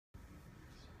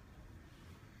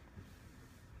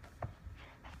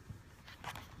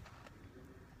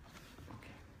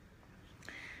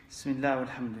Bismillah,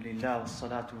 alhamdulillah, wa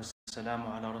salatu wa salamu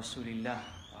ala rasulillah,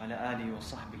 wa ala alihi wa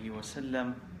sahbihi wa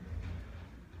sallam.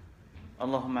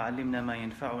 Allahumma allimna ma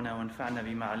yanfa'una wa anfa'na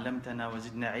bima 'allamtana wa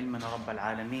zidna ilman rabbal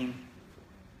alameen.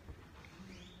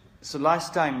 So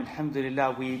last time,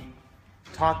 alhamdulillah, we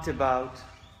talked about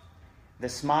the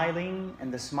smiling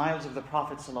and the smiles of the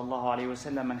Prophet sallallahu alaihi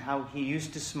wasallam and how he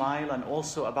used to smile, and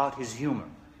also about his humor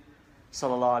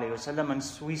sallallahu alaihi wasallam, and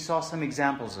we saw some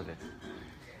examples of it.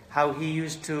 How he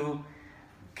used to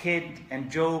kid and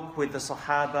joke with the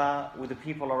Sahaba, with the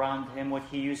people around him, what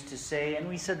he used to say. And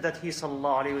we said that he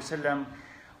sallallahu alaihi wasallam,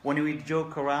 when he would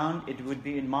joke around, it would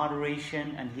be in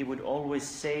moderation, and he would always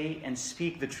say and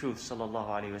speak the truth sallallahu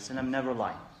alaihi wasallam, never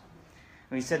lie.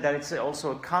 And we said that it's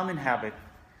also a common habit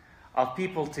of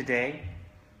people today,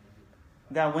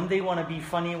 that when they want to be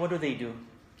funny, what do?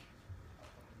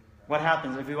 What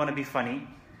happens if we want to be funny?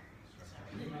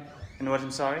 And what,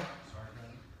 I'm sorry?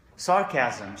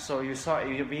 Sarcasm. So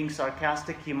you're being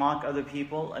sarcastic, you mock other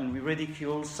people, and we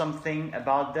ridicule something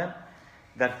about them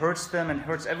that hurts them and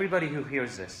hurts everybody who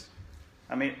hears this.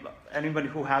 I mean, anybody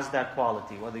who has that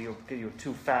quality, whether you're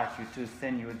too fat, you're too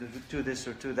thin, you're too this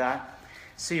or too that.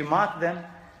 So you mock them,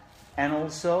 and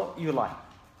also you lie.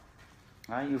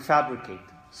 Right? You fabricate.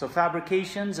 So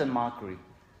fabrications and mockery.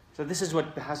 So this is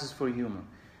what passes for humor.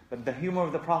 But the humor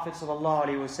of the Prophet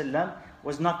ﷺ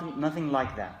was nothing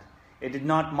like that. It did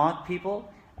not mock people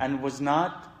and was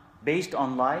not based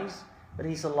on lies. But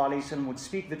he ﷺ would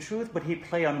speak the truth, but he'd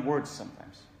play on words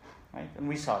sometimes. Right? And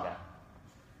we saw that.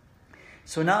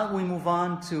 So now we move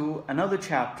on to another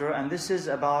chapter, and this is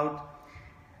about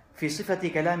في صفة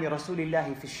كلام رسول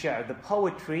الله في الشعر, the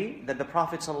poetry that the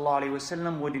Prophet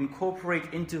ﷺ would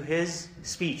incorporate into his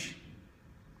speech.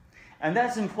 And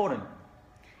that's important,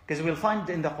 because we'll find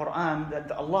in the Quran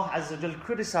that Allah Azza wa Jal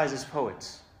criticizes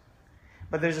poets.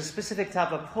 But there's a specific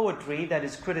type of poetry that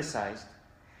is criticized,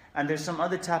 and there's some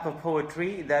other type of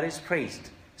poetry that is praised.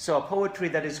 So a poetry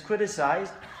that is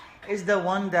criticized is the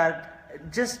one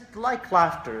that, just like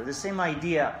laughter, the same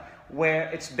idea, where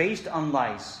it's based on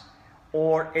lies,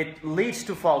 or it leads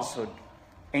to falsehood,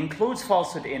 includes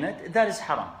falsehood in it, that is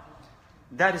haram.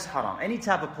 That is haram. Any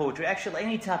type of poetry, actually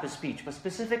any type of speech, but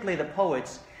specifically the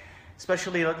poets,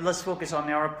 especially let's focus on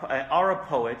Arab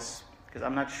poets, because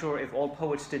I'm not sure if all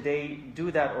poets today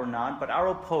do that or not, but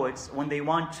Arab poets, when they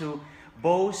want to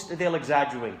boast, they'll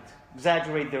exaggerate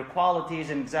their qualities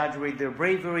and exaggerate their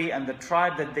bravery and the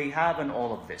tribe that they have and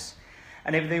all of this.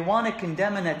 And if they want to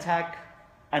condemn and attack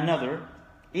another,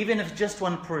 even if just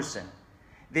one person,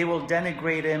 they will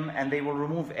denigrate him and they will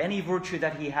remove any virtue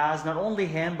that he has, not only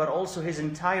him, but also his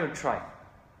entire tribe.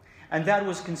 And that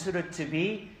was considered to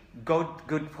be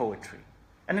good poetry.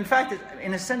 And in fact,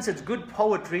 in a sense, it's good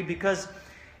poetry because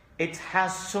it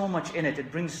has so much in it.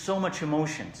 It brings so much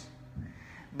emotions.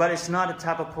 But it's not a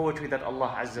type of poetry that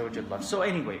Allah Azza wa Jalla loves. So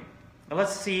anyway,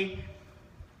 let's see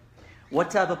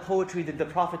what type of poetry did the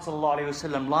Prophet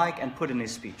ﷺ like and put in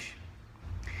his speech.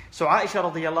 So Aisha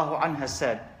radiallahu anha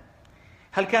said,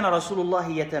 هل كان رسول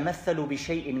الله يتمثل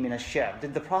بشيء من الشعر?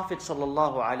 Did the Prophet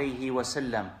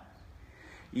ﷺ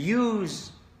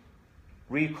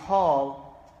recall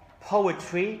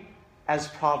poetry as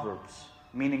proverbs,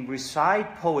 meaning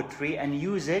recite poetry and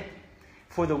use it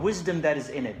for the wisdom that is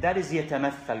in it? That is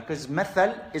yatamathal, because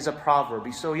mathal is a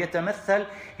proverb. So yatamathal,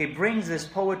 he brings this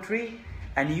poetry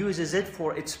and uses it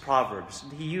for its proverbs.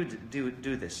 He used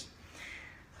do this.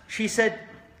 She said,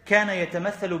 كان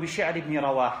يتمثل بشعر ابن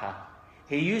رواحة.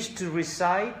 He used to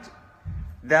recite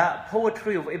the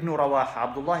poetry of Ibn Rawaha,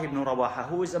 Abdullah ibn Rawaha,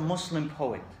 who is a Muslim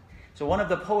poet. So one of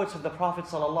the poets of the Prophet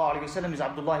ﷺ is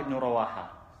Abdullah ibn Rawaha.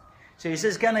 So he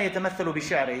says, كَانَ يَتَمَثَّلُ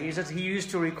بِشَعْرِهِ. He says he used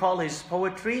to recall his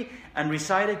poetry and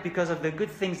recite it because of the good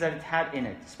things that it had in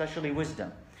it, especially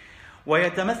wisdom.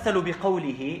 وَيَتَمَثَّلُ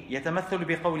بِقَوْلِهِ. يَتَمَثَّلُ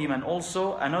بِقَوْلِ man.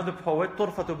 Also another poet,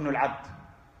 طُرْفَةُ ibn al-Abd.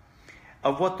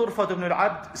 Of what طُرْفَةُ ibn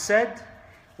al-Abd said,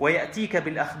 وَيَأْتِيكَ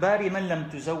بِالْأَخْبَارِ مَنْ لَمْ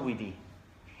تُزَوِّدِي.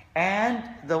 And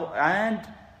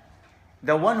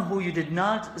the one who you did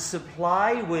not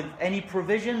supply with any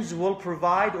provisions will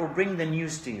provide or bring the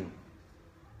news to you.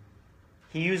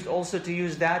 He used also to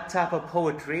use that type of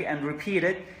poetry and repeat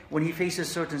it when he faces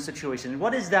certain situations.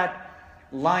 What does that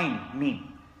line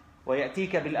mean?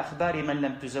 وَيَأْتِيكَ بِالْأَخْبَارِ مَنْ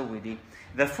لَمْ تُزَوِّدِ.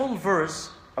 The full verse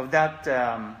of that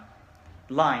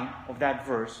line, of that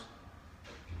verse,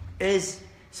 is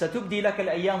سَتُبْدِي لَكَ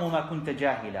الْأَيَّامُ مَا كُنْتَ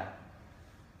جَاهِلًا.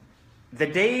 The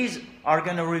days are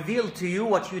going to reveal to you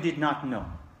what you did not know.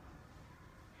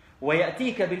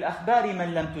 وَيَأْتِيكَ بِالْأَخْبَارِ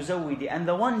مَنْ لَمْ تُزَوِّدِ. And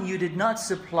the one you did not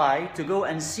supply to go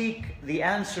and seek the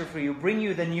answer for you, bring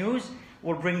you the news,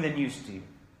 will bring the news to you.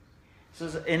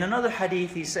 So in another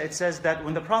hadith, it says that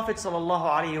when the Prophet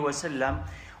ﷺ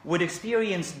would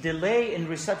experience delay in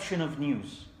reception of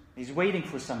news, he's waiting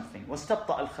for something.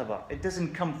 وَاسْتَبْطَأَ الْخَبَرِ. It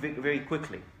doesn't come very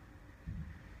quickly.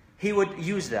 He would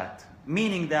use that,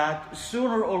 meaning that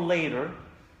sooner or later,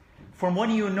 from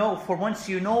once you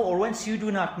know or once you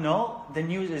do not know, the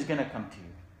news is going to come to you.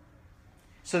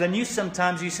 So the news,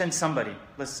 sometimes you send somebody,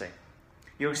 let's say,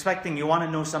 you want to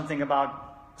know something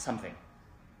about something.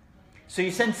 So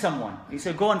you send someone, you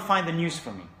say, go and find the news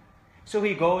for me. So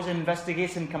he goes and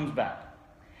investigates and comes back.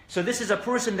 So this is a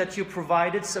person that you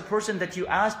provided, it's a person that you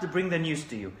asked to bring the news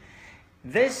to you.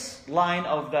 This line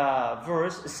of the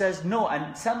verse says no,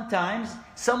 and sometimes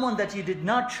someone that you did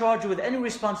not charge with any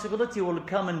responsibility will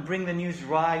come and bring the news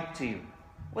right to you,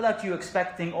 without you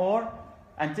expecting or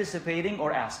anticipating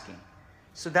or asking.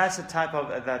 So that's the type of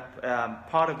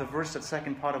part of the verse, that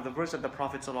second part of the verse that the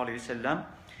Prophet ﷺ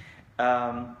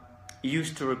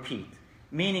used to repeat.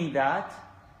 Meaning that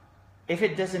if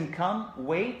it doesn't come,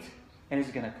 wait, and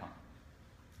it's going to come.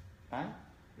 Right?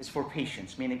 It's for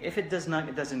patience. Meaning if it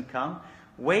doesn't come,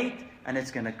 wait, and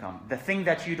it's going to come. The thing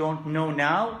that you don't know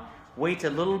now, wait a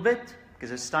little bit,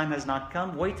 because its time has not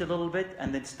come. Wait a little bit,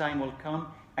 and its time will come,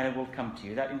 and it will come to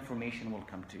you. That information will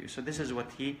come to you. So this is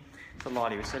what he,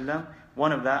 sallallahu alaihi wasallam,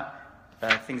 one of the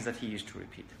things that he used to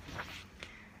repeat.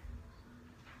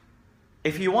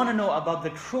 If you want to know about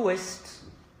the truest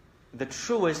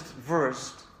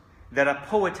verse that a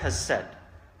poet has said,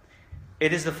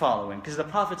 it is the following. Because the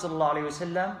Prophet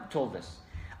ﷺ told us,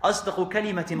 أَصْدَقُ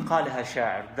كَلِمَةٍ قَالَهَا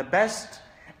شَاعِرٌ. The best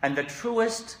and the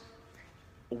truest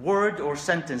word or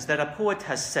sentence that a poet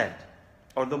has said,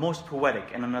 or the most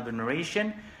poetic in another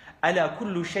narration, أَلَا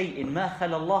كُلُّ شَيْءٍ مَا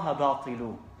خَلَى اللَّهَ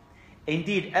بَاطِلُ.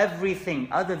 Indeed, everything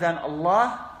other than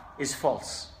Allah is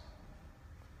false.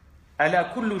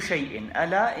 أَلَا كُلُّ شَيْءٍ.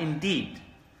 أَلَا, indeed.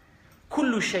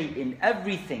 كُلُّ شَيْءٍ.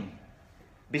 Everything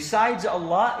besides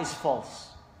Allah is false.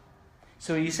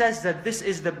 So he says that this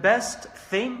is the best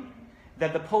thing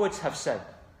that the poets have said,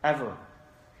 ever.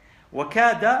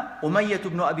 وَكَادَ أُمَيَّةُ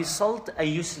بْنُ أَبِي الصَّلْتِ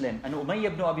أَن يُسْلِمْ. And Umayyah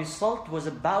ibn Abi Salt was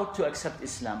about to accept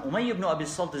Islam. Umayyah ibn Abi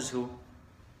Salt is who?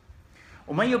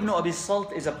 Umayyah ibn Abi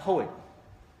Salt is a poet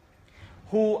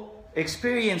who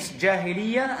experienced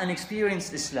Jahiliyyah and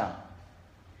experienced Islam.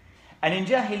 And in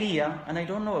Jahiliyyah, and I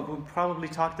don't know, we probably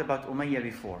talked about Umayyah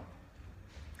before.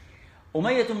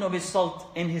 Umayyah ibn Abi Salt,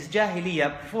 in his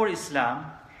Jahiliyyah, before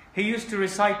Islam, he used to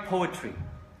recite poetry.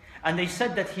 And they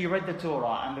said that he read the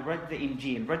Torah and read the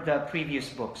Injil, read the previous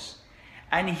books.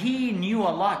 And he knew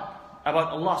a lot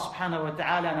about Allah subhanahu wa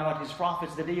ta'ala and about his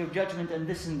prophets, the Day of Judgment and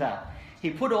this and that. He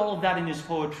put all of that in his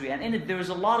poetry. And in it there is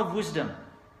a lot of wisdom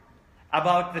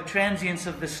about the transience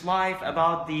of this life,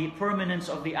 about the permanence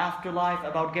of the afterlife,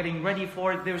 about getting ready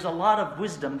for it. There's a lot of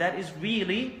wisdom that is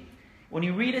really, when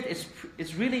you read it,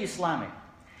 it's really Islamic.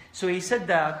 So he said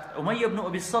that Umayyah ibn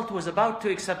Abi Salt was about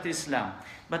to accept Islam.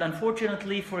 But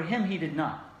unfortunately for him, he did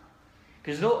not.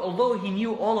 Because although he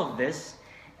knew all of this,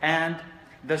 and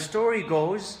the story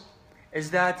goes,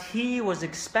 is that he was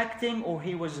expecting or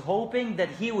he was hoping that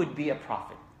he would be a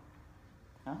prophet.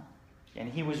 And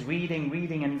he was reading,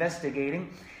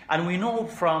 investigating. And we know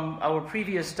from our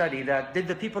previous study that did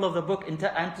the people of the book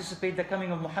anticipate the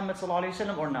coming of Muhammad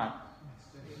ﷺ or not?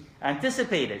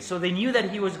 Anticipated. So they knew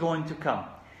that he was going to come.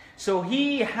 So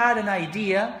he had an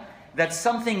idea that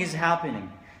something is happening.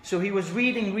 So he was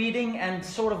reading and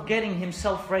sort of getting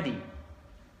himself ready.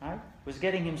 Right? Was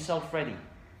getting himself ready.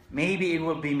 Maybe it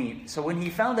will be me. So when he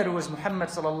found that it was Muhammad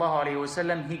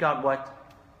ﷺ, he got what?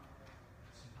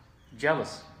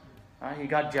 Jealous. He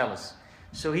got jealous.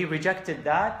 So he rejected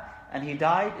that and he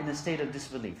died in a state of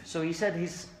disbelief. So he said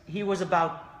he was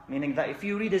about, meaning that if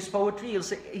you read his poetry, you'll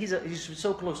say he's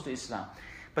so close to Islam.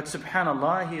 But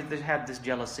subhanAllah, he had this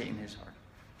jealousy in his heart.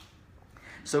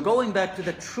 So going back to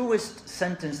the truest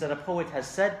sentence that a poet has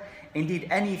said, indeed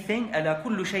anything, أَلَا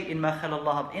كُلُّ شَيْءٍ مَا خَلَى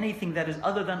اللَّهَ, anything that is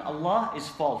other than Allah is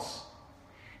false.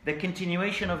 The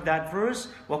continuation of that verse,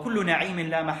 وَكُلُّ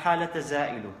نَعِيمٍ لَا مَحَالَةَ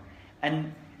زَائِلُ.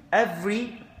 And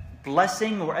every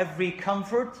blessing or every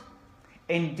comfort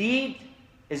indeed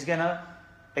is going to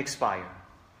expire.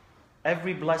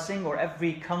 Every blessing or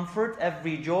every comfort,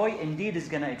 every joy indeed is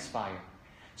going to expire.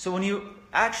 So when you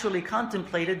actually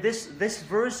contemplate it, this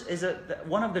verse is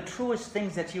one of the truest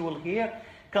things that you will hear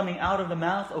coming out of the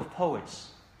mouth of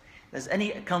poets. There's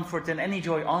any comfort and any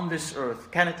joy on this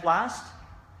earth. Can it last?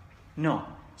 No.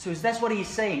 So that's what he's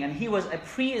saying. And he was a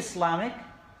pre-Islamic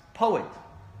poet.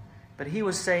 But he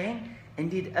was saying,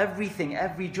 indeed everything,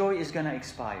 every joy is going to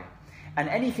expire. And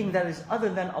anything that is other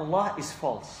than Allah is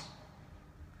false.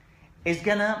 Is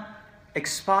going to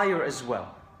expire as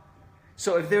well.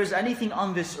 So if there is anything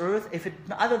on this earth, if it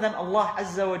other than Allah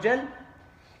Azza wa Jal,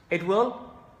 it will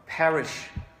perish.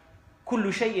 كُلُّ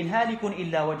شَيْءٍ هَالِكٌ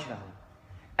إِلَّا وَجْهَهُ.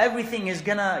 Everything is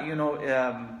gonna,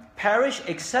 perish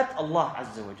except Allah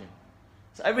Azza wa Jal.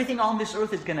 So everything on this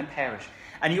earth is gonna perish.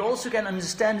 And you also can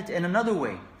understand it in another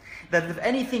way. That if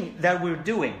anything that we're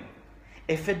doing,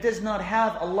 if it does not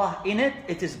have Allah in it,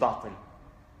 it is batil.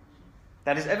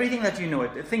 That is everything that you know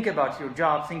it. Think about your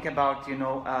job, think about,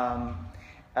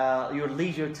 your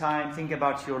leisure time, think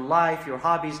about your life, your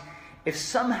hobbies. If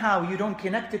somehow you don't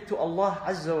connect it to Allah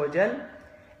Azza wa Jal,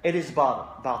 it is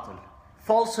batil.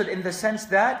 Falsehood in the sense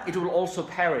that it will also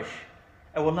perish.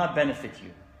 It will not benefit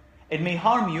you. It may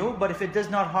harm you, but if it does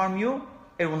not harm you,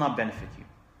 it will not benefit you.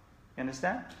 You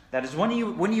understand? That is when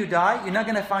you die, you're not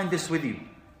going to find this with you.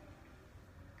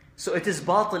 So it is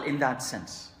batil in that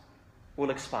sense. Will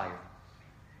expire.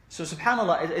 So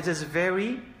subhanAllah, it is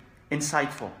very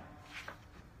insightful.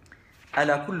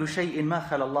 أَلَا كُلُّ شَيْءٍ مَا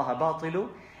خَلَى اللَّهَ بَاطِلُ.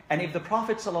 And if the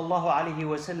Prophet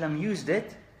ﷺ used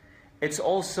it, it's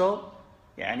also,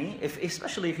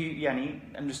 especially if you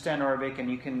understand Arabic and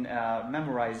you can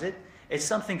memorize it, it's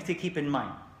something to keep in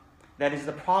mind. That is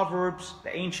the proverbs,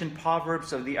 the ancient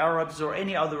proverbs of the Arabs or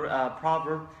any other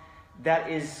proverb that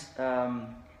is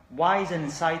wise and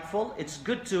insightful. It's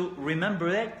good to remember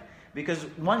it because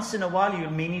once in a while you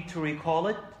may need to recall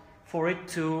it for it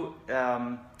to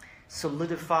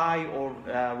solidify or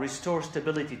restore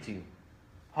stability to you,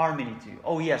 harmony to you.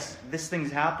 Oh yes, these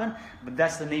things happen, but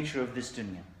that's the nature of this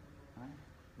dunya. Right?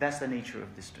 That's the nature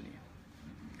of this dunya.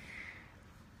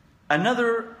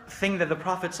 Another thing that the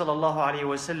Prophet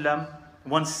ﷺ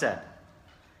once said,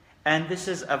 and this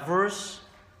is a verse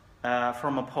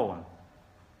from a poem.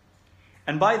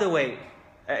 And by the way,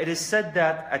 it is said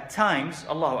that at times,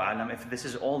 Allahu A'lam if this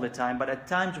is all the time, but at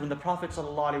times when the Prophet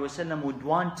ﷺ would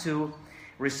want to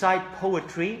recite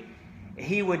poetry,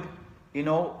 he would,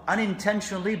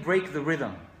 unintentionally break the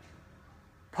rhythm.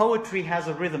 Poetry has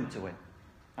a rhythm to it.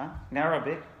 In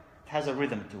Arabic, it has a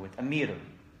rhythm to it, a meter.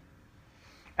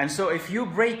 And so if you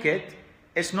break it,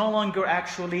 it's no longer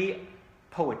actually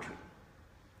poetry.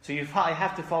 So you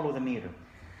have to follow the meter.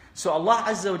 So Allah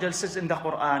Azza wa Jal says in the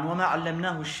Quran, وَمَا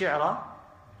عَلَّمْنَاهُ الشِّعْرَ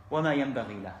وَمَا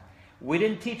يَنْبَغِي لَهُ. We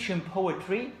didn't teach him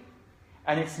poetry,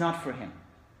 and it's not for him.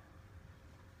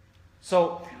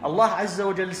 So Allah Azza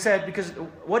wa Jal said, because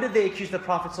what did they accuse the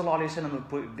Prophet ﷺ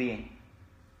of being?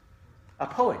 A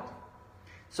poet.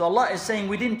 So Allah is saying,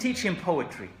 we didn't teach him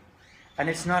poetry, and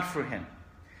it's not for him.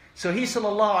 So he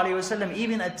ﷺ,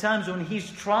 even at times when he's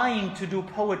trying to do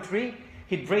poetry,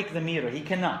 he'd break the meter. He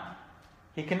cannot.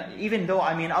 Even though,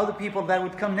 other people that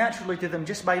would come naturally to them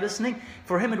just by listening,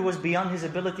 for him it was beyond his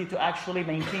ability to actually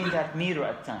maintain that meter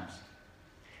at times.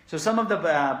 So some of the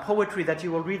poetry that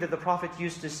you will read that the Prophet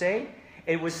used to say,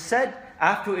 it was said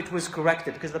after it was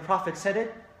corrected, because the Prophet said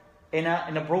it in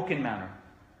a broken manner.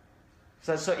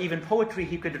 So even poetry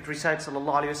he could recite,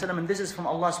 sallallahu alayhi wasallam, and this is from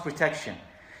Allah's protection.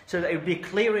 So that it would be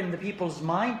clear in the people's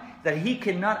mind that he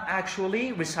cannot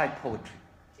actually recite poetry.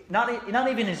 Not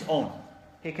even his own.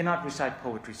 He cannot recite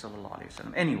poetry, sallallahu alayhi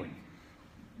wasallam. Anyway,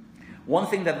 one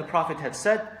thing that the Prophet had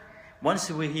said, once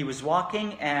he was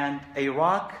walking and a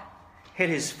rock hit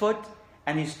his foot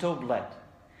and his toe bled.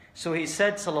 So he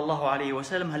said, sallallahu alayhi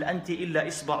wasallam, هَلْ أَنْتِ إِلَّا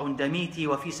إِصْبَعٌ دَمِيتِ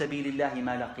وَفِي سَبِيلِ اللَّهِ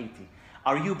مَا لَقِيتِ.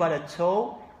 Are you but a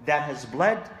toe that has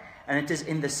bled, and it is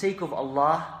in the sake of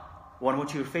Allah, when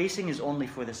what you're facing is only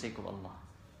for the sake of Allah?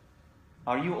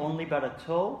 Are you only but a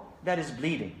toe that is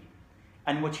bleeding,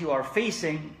 and what you are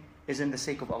facing is in the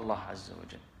sake of Allah Azza wa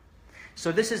Jal?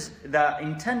 So this is the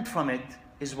intent from it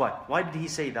is what? Why did he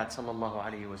say that, sallallahu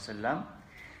alayhi wasallam?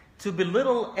 To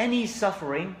belittle any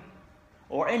suffering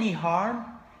or any harm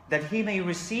that he may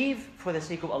receive for the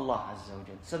sake of Allah Azza wa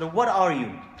Jal. So what are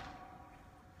you?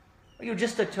 Are you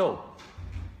just a toe,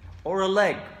 or a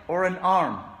leg, or an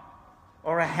arm,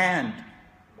 or a hand,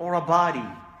 or a body?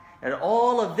 And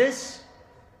all of this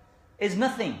is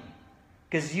nothing,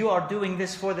 because you are doing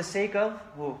this for the sake of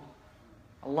who?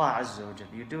 Allah Azza wa Jal.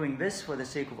 You're doing this for the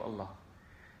sake of Allah.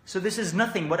 So this is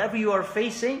nothing. Whatever you are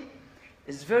facing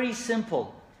is very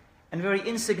simple and very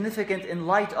insignificant in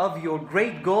light of your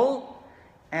great goal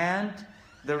and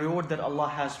the reward that Allah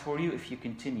has for you if you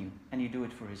continue and you do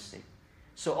it for His sake.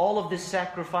 So all of this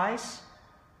sacrifice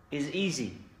is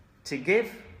easy to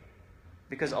give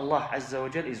because Allah Azza wa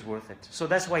Jal is worth it. So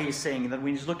that's why he's saying that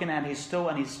when he's looking at his toe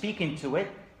and he's speaking to it,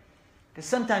 because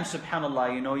sometimes,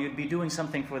 subhanAllah, you'd be doing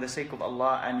something for the sake of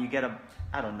Allah and you get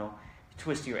you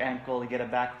twist your ankle, you get a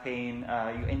back pain,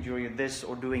 you injure this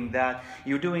or doing that.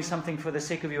 You're doing something for the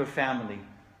sake of your family,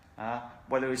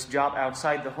 whether it's a job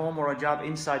outside the home or a job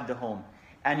inside the home.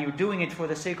 and you're doing it for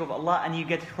the sake of Allah and you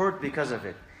get hurt because of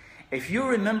it. If you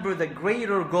remember the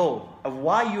greater goal of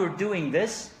why you're doing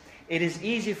this, it is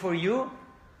easy for you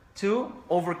to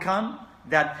overcome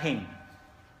that pain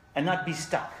and not be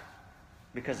stuck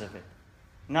because of it.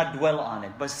 Not dwell on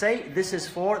it. But say, this is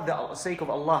for the sake of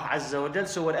Allah Azza wa Jal.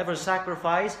 So whatever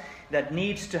sacrifice that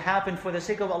needs to happen for the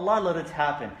sake of Allah, let it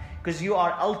happen. Because you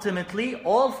are ultimately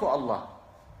all for Allah.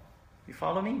 You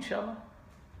follow me, inshallah?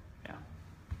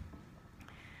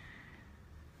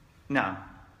 Yeah.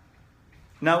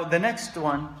 Now the next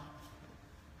one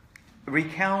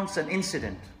recounts an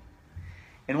incident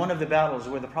in one of the battles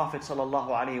where the Prophet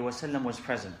ﷺ was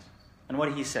present. And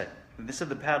what he said. This is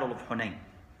the battle of Hunayn.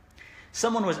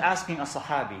 Someone was asking a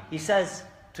Sahabi. He says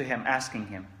to him, asking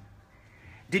him,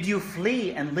 did you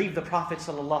flee and leave the Prophet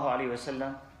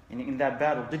ﷺ in that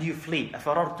battle? Did you flee?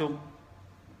 أَفَرَرْتُمْ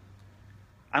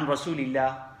عَنْ رَسُولِ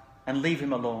اللَّهِ and leave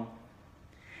him alone?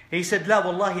 He said, لَا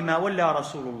وَاللَّهِ مَا وَلَّى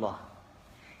رَسُولُ اللَّهِ.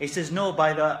 He says, no,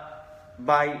 by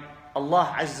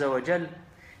Allah Azza wa Jal,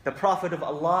 the Prophet of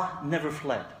Allah never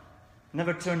fled,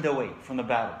 never turned away from the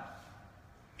battle.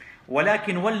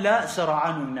 وَلَكِنْ وَلَّى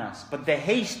سَرَعَانُ النَّاسِ. But the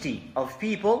hasty of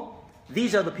people,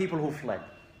 these are the people who fled.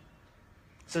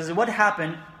 So what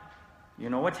happened? You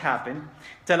know what happened?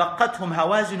 تَلَقَّتْهُمْ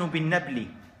هَوَازِنُ بِالنَّبْلِ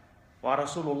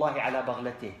وَرَسُولُ اللَّهِ عَلَى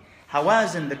بَغْلَتِهِ.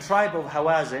 Hawazin, the tribe of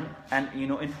Hawazin, and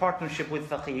in partnership with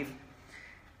Thaqif,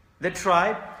 the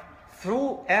tribe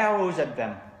threw arrows at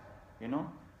them,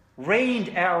 rained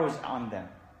arrows on them.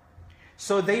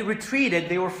 So they retreated,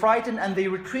 they were frightened, and they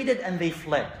retreated and they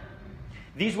fled.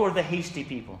 These were the hasty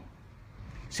people.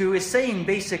 So he was saying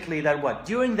basically that what?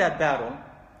 During that battle,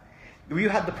 you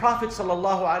had the Prophet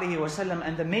ﷺ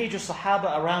and the major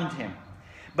Sahaba around him.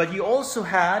 But you also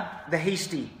had the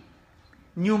hasty,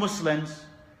 new Muslims,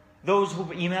 those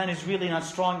whose Iman is really not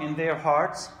strong in their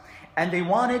hearts, and they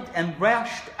wanted and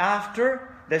rushed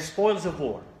after the spoils of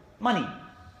war. Money.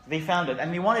 They found it,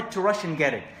 and they wanted to rush and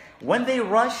get it. When they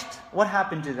rushed, what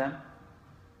happened to them?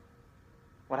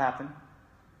 What happened?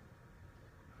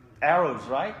 Arrows,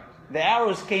 right? The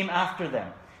arrows came after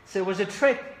them. So it was a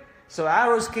trick. So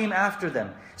arrows came after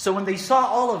them. So when they saw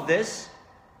all of this,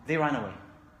 they ran away.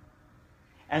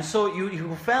 And so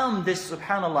you found this,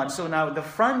 subhanAllah. And so now the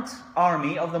front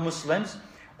army of the Muslims,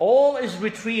 all is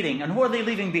retreating. And who are they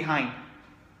leaving behind?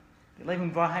 They're leaving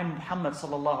behind Muhammad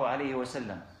sallallahu alayhi wa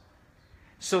sallam.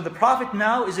 So the Prophet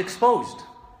now is exposed.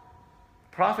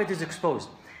 Prophet is exposed.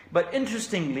 But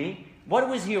interestingly, what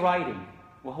was he riding?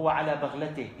 وَهُوَ عَلَى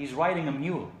بَغْلَتِهِ. He's riding a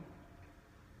mule,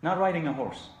 not riding a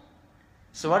horse.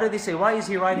 So what do they say? Why is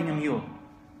he riding a mule?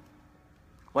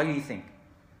 What do you think?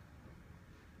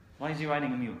 Why is he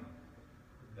riding a mule?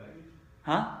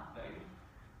 Huh?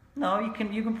 No, you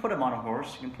can put him on a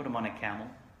horse. You can put him on a camel.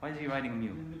 Why is he riding a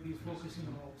mule? Maybe he's focusing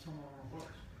on someone on a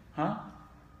horse. Huh?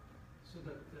 So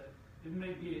that it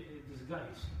may be a disguise.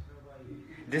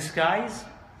 Disguise?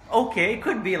 Okay, it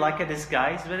could be like a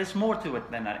disguise, but it's more to it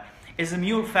than that. Is the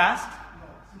mule fast?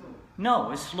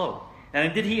 No, it's slow.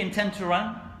 And did he intend to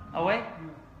run away?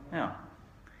 No.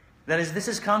 That is, this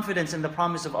is confidence in the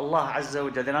promise of Allah Azza wa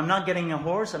Jalla. That I'm not getting a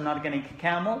horse, I'm not getting a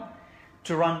camel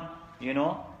to run,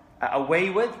 away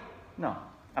with. No,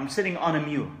 I'm sitting on a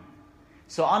mule.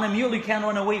 So on a mule, you can't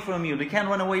run away from a mule. You can't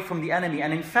run away from the enemy.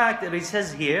 And in fact, it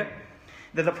says here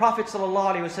that the Prophet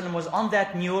ﷺ was on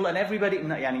that mule, and everybody,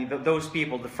 those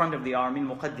people, the front of the army,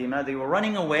 Muqaddimah, they were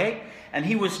running away, and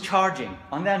he was charging.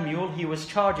 On that mule, he was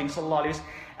charging, ﷺ,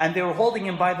 and they were holding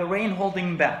him by the rein, holding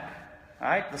him back.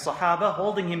 Alright, the Sahaba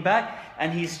holding him back,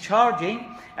 and he's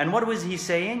charging. And what was he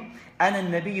saying? أَنَا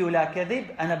النَّبِيُّ لَا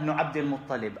كَذِبْ أَنَا ابْنُ عَبْدِ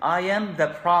الْمُطَّلِبِ. I am the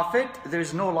Prophet,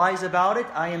 there's no lies about it,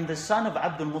 I am the son of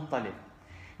Abdul Muttalib.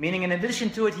 Meaning, in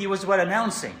addition to it, he was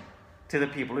announcing to the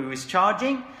people. He was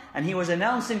charging, and he was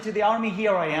announcing to the army,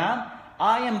 here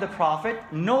I am the Prophet,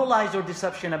 no lies or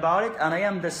deception about it, and I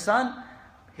am the son,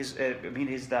 he's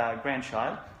the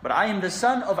grandchild, but I am the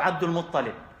son of Abdul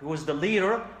Muttalib, who was the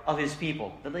leader of his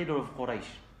people, the leader of Quraysh.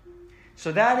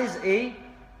 So that is a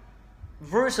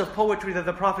verse of poetry that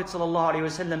the Prophet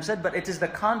ﷺ said, but it is the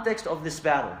context of this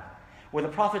battle, where the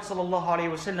Prophet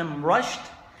ﷺ rushed,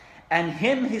 and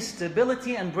his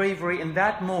stability and bravery in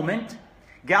that moment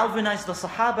galvanized the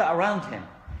Sahaba around him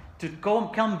to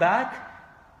come back,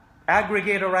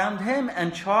 aggregate around him,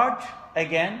 and charge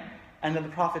again. And then the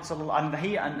Prophet and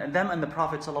the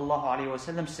Prophet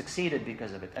ﷺ succeeded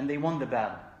because of it, and they won the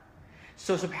battle.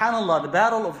 So subhanAllah, the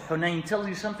battle of Hunayn tells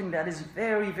you something that is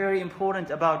very, very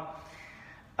important about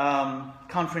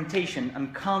confrontation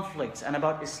and conflicts, and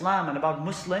about Islam and about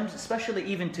Muslims, especially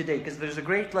even today, because there's a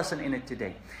great lesson in it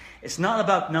today. It's not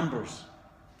about numbers.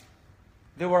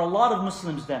 There were a lot of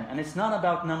Muslims then, and it's not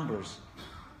about numbers.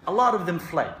 A lot of them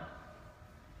fled.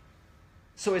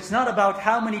 So it's not about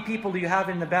how many people you have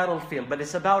in the battlefield, but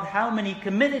it's about how many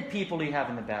committed people you have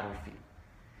in the battlefield.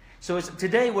 So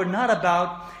today we're not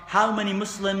about how many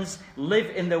Muslims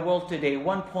live in the world today.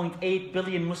 1.8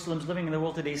 billion Muslims living in the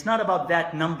world today. It's not about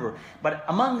that number. But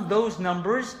among those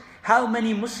numbers, how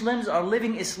many Muslims are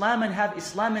living Islam and have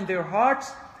Islam in their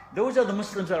hearts? Those are the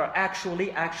Muslims that are actually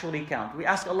count. We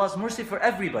ask Allah's mercy for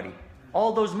everybody.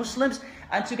 All those Muslims,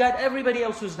 and to guide everybody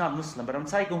else who's not Muslim. But I'm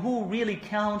saying who really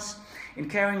counts in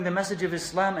carrying the message of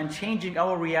Islam and changing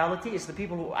our reality is the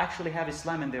people who actually have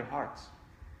Islam in their hearts.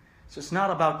 So it's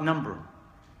not about number.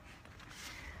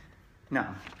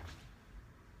 Now,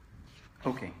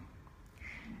 okay.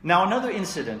 Now another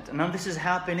incident. Now this is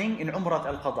happening in Umrah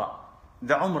al-Qada.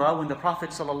 The Umrah when the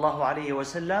Prophet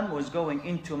ﷺ was going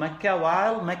into Mecca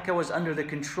while Mecca was under the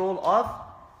control of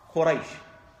Quraysh,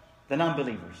 the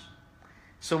non-believers.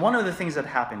 So one of the things that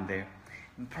happened there,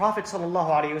 the Prophet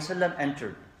ﷺ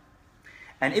entered.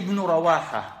 And Ibn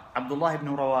Rawaha, Abdullah ibn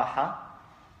Rawaha,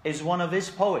 is one of his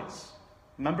poets.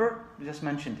 Remember? We just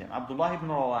mentioned him. Abdullah ibn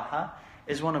Rawaha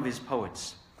is one of his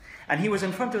poets. And he was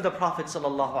in front of the Prophet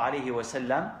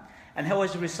ﷺ, and he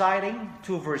was reciting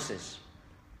two verses.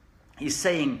 He's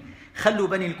saying, خَلُّوا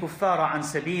بَنِي الْكُفَّارَ عَنْ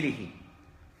سَبِيلِهِ.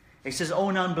 He says,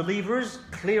 O non-believers,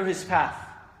 clear his path.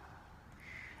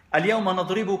 الْيَوْمَ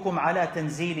نَضْرِبُكُمْ عَلَى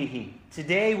تَنْزِيلِهِ.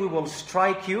 Today we will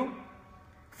strike you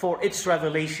for its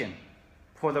revelation.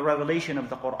 For the revelation of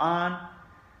the Quran,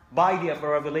 by the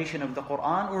revelation of the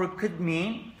Quran, or it could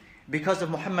mean because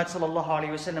of Muhammad sallallahu alaihi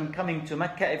wasallam coming to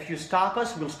Mecca, if you stop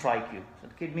us, we'll strike you. So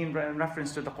it could mean in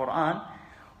reference to the Quran,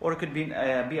 or it could be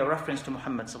a reference to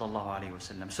Muhammad sallallahu alaihi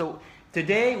wasallam. So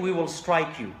today we will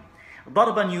strike you.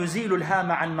 ضربا يزيل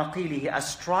الهام عن مقيله, a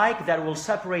strike that will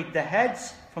separate the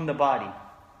heads from the body.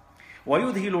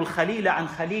 ويذهل الخليل عن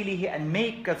خليله, and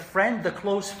make a friend, the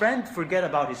close friend, forget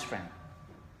about his friend.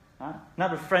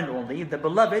 Not a friend only, the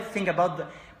beloved,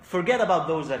 forget about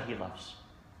those that he loves.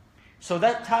 So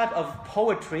that type of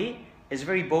poetry is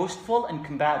very boastful and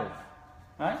combative.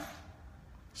 Right?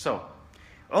 So,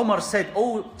 Umar said,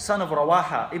 O son of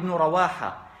Rawaha, Ibn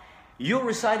Rawaha, you're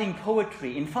reciting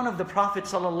poetry in front of the Prophet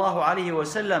sallallahu alaihi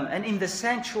wasallam, and in the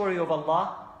sanctuary of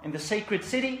Allah, in the sacred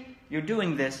city, you're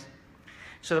doing this.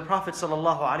 So the Prophet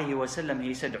sallallahu alaihi wasallam,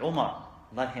 he said, Umar,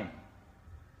 let him.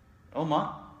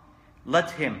 Umar,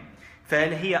 let him.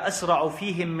 فَهَلْ هِيَ أَسْرَعُ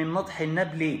فِيهِمْ مِنْ نَضْحِ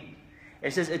النَّبْلِ.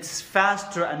 It says it's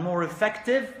faster and more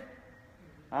effective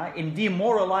in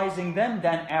demoralizing them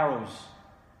than arrows.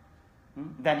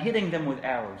 Than hitting them with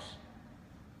arrows.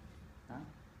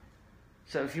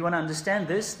 So if you want to understand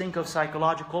this, think of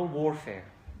psychological warfare.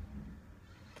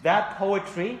 That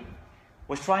poetry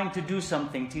was trying to do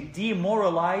something to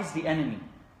demoralize the enemy.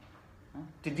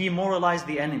 To demoralize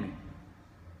the enemy.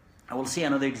 I will see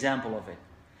another example of it.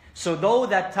 So though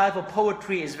that type of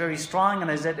poetry is very strong and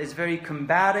as that is very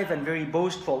combative and very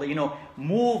boastful,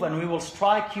 move and we will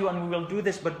strike you and we will do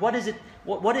this, but what is it?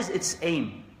 What is its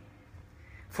aim?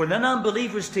 For the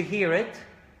non-believers to hear it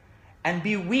and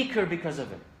be weaker because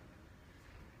of it.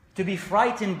 To be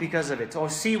frightened because of it, or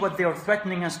see what they are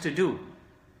threatening us to do.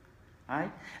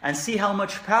 Right? And see how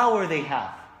much power they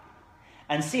have.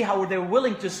 And see how they're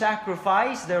willing to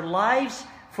sacrifice their lives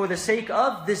for the sake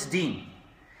of this deen.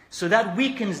 So that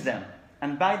weakens them.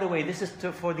 And by the way, this is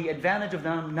for the advantage of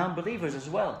the non-believers as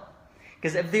well.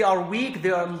 Because if they are weak,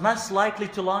 they are less likely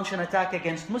to launch an attack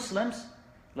against Muslims,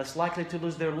 less likely to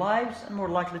lose their lives, and more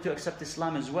likely to accept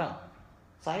Islam as well.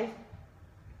 Sahih?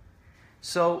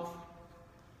 So,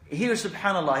 here,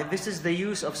 subhanAllah, this is the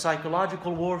use of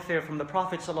psychological warfare from the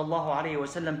Prophet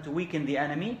ﷺ to weaken the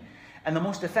enemy. And the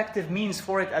most effective means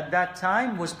for it at that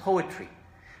time was poetry.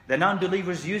 The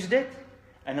non-believers used it,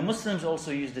 and the Muslims also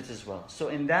used it as well. So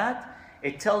in that,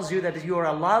 it tells you that you are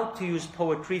allowed to use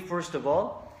poetry, first of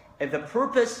all, if the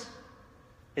purpose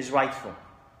is rightful.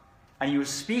 And you're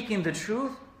speaking the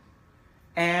truth,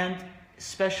 and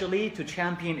especially to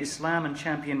champion Islam and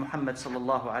champion Muhammad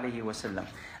sallallahu alaihi wasallam.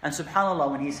 And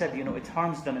subhanAllah, when he said, it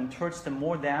harms them and hurts them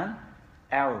more than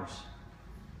arrows.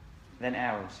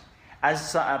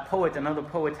 As another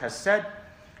poet has said,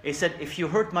 he said, if you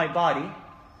hurt my body,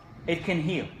 it can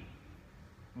heal.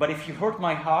 But if you hurt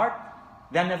my heart,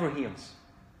 that never heals.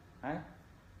 Right?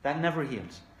 That never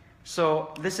heals.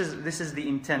 So this is the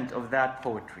intent of that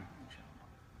poetry.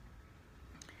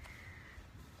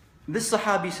 This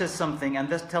Sahabi says something, and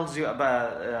this tells you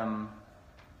about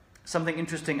something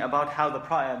interesting about how the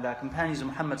companions of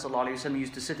Muhammad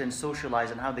used to sit and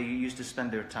socialize and how they used to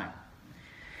spend their time.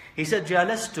 He said,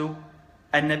 جَالَسْتُ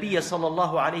النبي صلى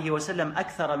الله عليه وسلم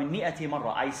أكثر من 100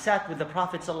 مرة. I sat with the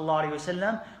Prophet صلى الله عليه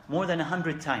وسلم more than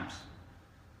 100 times.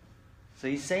 So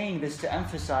he's saying this to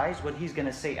emphasize what he's going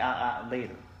to say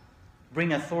later.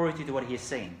 Bring authority to what he is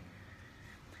saying.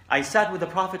 I sat with the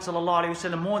Prophet صلى الله عليه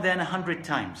وسلم more than 100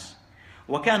 times.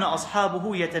 وكان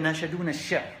أصحابه يتناشدون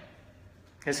الشعر.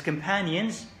 His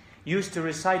companions used to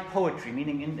recite poetry,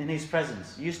 meaning in his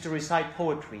presence, used to recite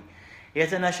poetry.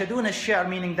 يتناشدون الشعر,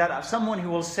 meaning that someone who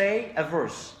will say a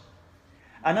verse,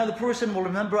 another person will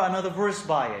remember another verse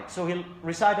by it, so he'll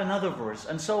recite another verse,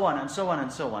 and so on and so on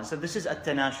and so on. So this is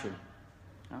التناشد.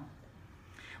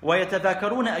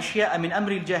 ويتذاكرون أشياء من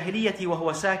أمر الجاهلية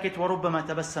وهو ساكت وربما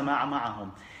تبسم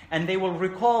معهم. And they will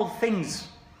recall things,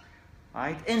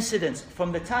 right, incidents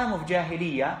from the time of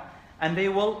Jahiliyyah, and they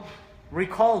will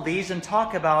recall these and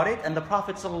talk about it, and the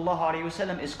Prophet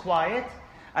ﷺ is quiet,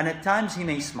 and at times he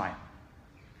may smile.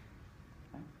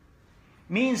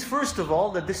 Means, first of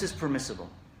all, that this is permissible.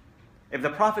 If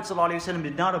the Prophet ﷺ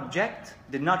did not object,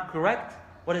 did not correct,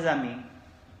 what does that mean?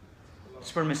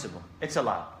 It's permissible. It's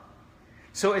allowed.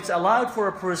 So it's allowed for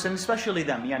a person, especially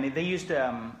them. They used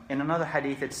to, in another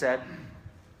hadith it said,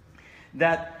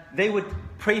 that they would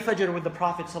pray Fajr with the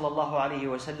Prophet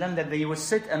ﷺ, that they would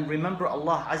sit and remember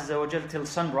Allah Azza wa Jal till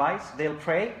sunrise. They'll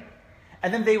pray,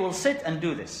 and then they will sit and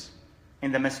do this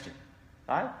in the masjid.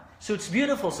 Right? So it's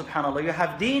beautiful, subhanAllah. You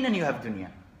have deen and you have dunya.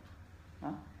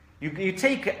 You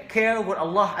take care of what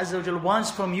Allah Azza wa Jal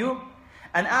wants from you,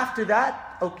 and after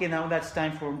that, okay, now that's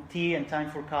time for tea and time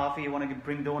for coffee. You want to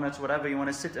bring donuts, whatever. You want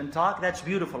to sit and talk. That's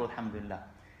beautiful, alhamdulillah.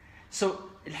 So,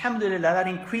 alhamdulillah, that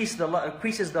increases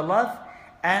the love,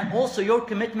 and also your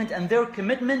commitment and their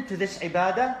commitment to this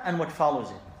ibadah and what follows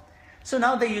it. So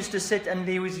now they used to sit and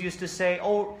they used to say,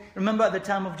 oh, remember at the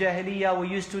time of Jahiliyyah, we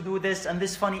used to do this, and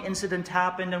this funny incident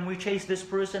happened, and we chased this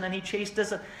person, and he chased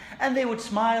us. And they would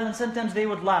smile, and sometimes they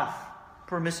would laugh.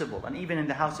 Permissible. And even in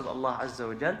the house of Allah Azza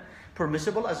wa Jal,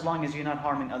 permissible, as long as you're not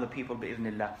harming other people,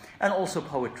 bi'idhnillah. And also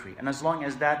poetry. And as long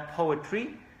as that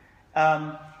poetry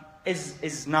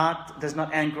does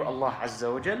not anger Allah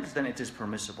Azza wa Jal, then it is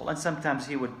permissible. And sometimes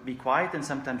he would be quiet, and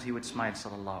sometimes he would smile,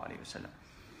 sallallahu alayhi wa sallam.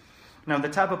 Now, the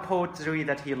type of poetry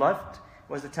that he loved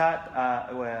was the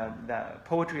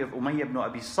poetry of Umayyah ibn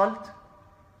Abi Salt.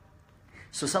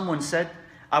 So someone said,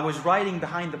 I was riding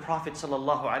behind the Prophet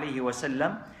sallallahu alaihi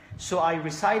wasallam, so I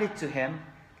recited to him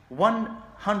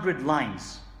 100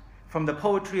 lines from the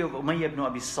poetry of Umayyah ibn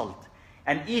Abi Salt.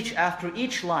 And after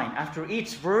each line, after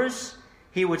each verse,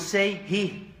 he would say,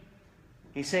 he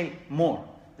say more.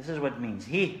 This is what it means.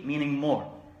 He, meaning more.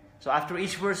 So after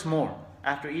each verse, more.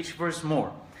 After each verse,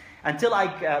 more. Until I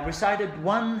recited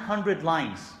 100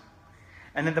 lines.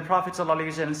 And then the Prophet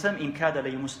ﷺ, in kada la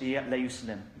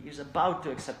yuslim. He was about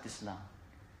to accept Islam.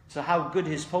 So how good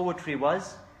his poetry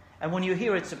was. And when you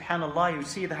hear it, subhanAllah, you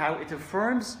see how it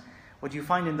affirms what you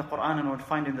find in the Quran and what you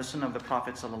find in the Sunnah of the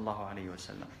Prophet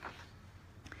ﷺ.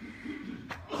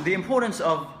 The importance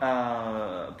of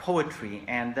poetry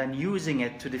and then using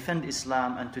it to defend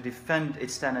Islam and to defend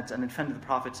its tenets and defend the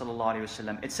Prophet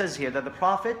ﷺ. It says here that the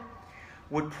Prophet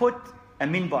would put a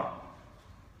minbar.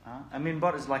 A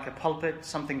minbar is like a pulpit,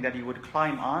 something that you would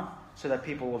climb on so that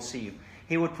people will see you.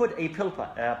 He would put a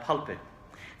pulpit.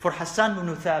 For Hassan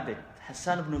ibn Thabit.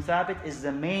 Hassan ibn Thabit is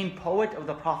the main poet of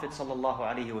the Prophet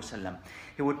ﷺ.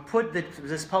 He would put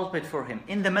this pulpit for him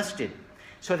in the masjid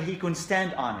so that he can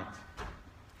stand on it.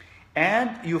 And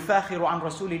يُفَاخِرُ عَنْ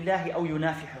رَسُولِ اللَّهِ أَوْ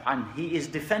يُنَافِحُ عَنْهُ. He is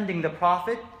defending the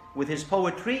Prophet with his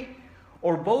poetry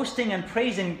or boasting and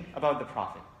praising about the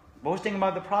Prophet. Boasting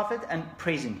about the Prophet and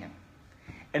praising him.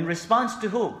 In response to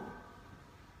who?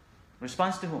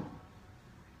 Response to whom?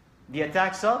 The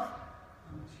attacks of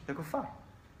the kuffar.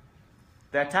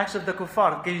 The attacks of the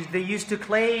kuffar. They used to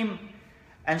claim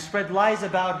and spread lies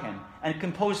about him and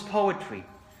compose poetry.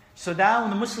 So now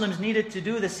the Muslims needed to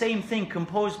do the same thing,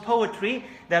 compose poetry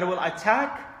that will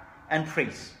attack and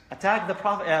praise. Attack the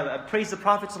Prophet, praise the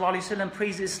Prophet ﷺ,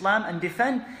 praise Islam, and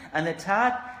defend and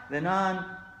attack the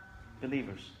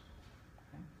non-believers.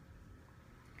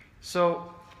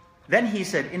 So then he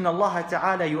said, إِنَّ اللَّهَ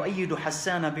تَعَالَى يُؤَيِّدُ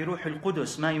حَسَّانَ بِرُوحِ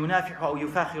الْقُدُسِ مَا يُنَافِحُ أَوْ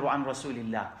يُفَاخِرُ عَنْ رَسُولِ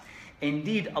اللَّهِ.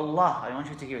 Indeed Allah, I want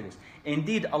you to hear this.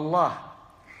 Indeed Allah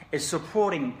is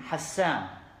supporting Hassan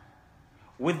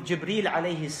with Jibreel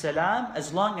alayhi salam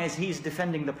as long as he is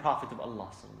defending the Prophet of Allah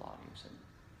sallallahu alayhi wa sallam.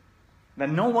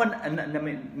 Then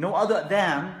no other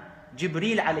than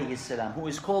Jibreel alayhi salam, who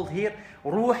is called here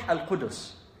Ruh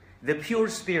al-Qudus, the pure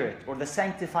spirit or the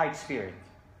sanctified spirit.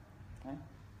 Okay?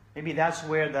 Maybe that's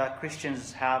where the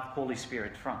Christians have Holy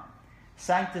Spirit from.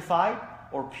 Sanctified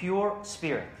or pure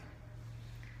spirit.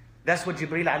 That's what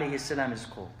Jibreel alayhi salam is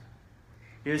called.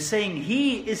 You're saying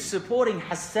he is supporting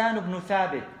Hassan ibn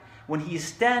Thabit when he is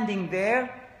standing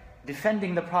there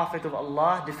defending the Prophet of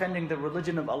Allah, defending the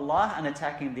religion of Allah, and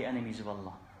attacking the enemies of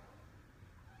Allah.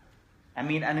 I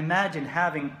mean, and imagine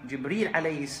having Jibreel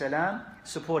alayhi salam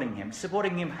supporting him.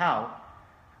 Supporting him how?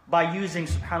 By using,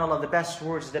 subhanAllah, the best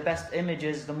words, the best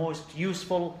images, the most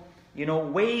useful,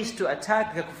 ways to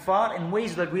attack the kuffar in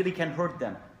ways that really can hurt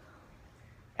them.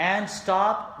 And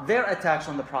stop their attacks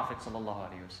on the Prophet sallallahu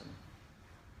alaihi wasallam.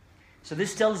 So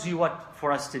this tells you what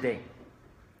for us today?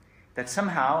 That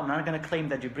somehow, I'm not going to claim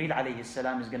that Jibreel alayhi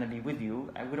salam is going to be with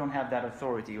you. We don't have that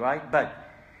authority, right? But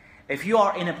if you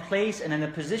are in a place and in a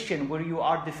position where you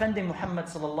are defending Muhammad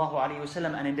sallallahu alaihi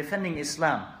wasallam and in defending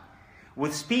Islam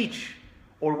with speech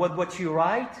or with what you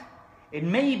write, it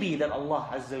may be that Allah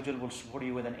Azza wa Jal will support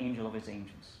you with an angel of His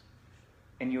angels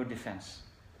in your defense.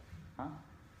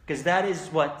 Because that is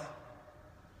what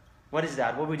is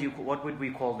that? What would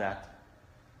we call that?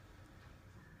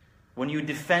 When you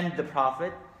defend the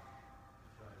Prophet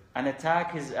and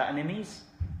attack his enemies?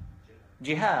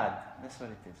 Jihad. That's what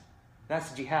it is.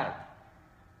 That's jihad.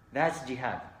 That's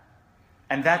jihad.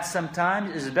 And that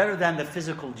sometimes is better than the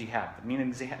physical jihad,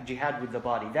 meaning jihad with the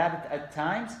body. That at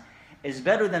times is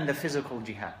better than the physical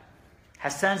jihad.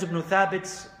 Hassan ibn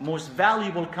Thabit's most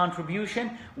valuable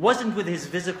contribution wasn't with his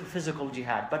physical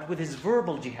jihad, but with his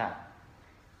verbal jihad.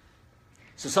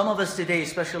 So some of us today,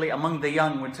 especially among the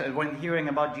young, when hearing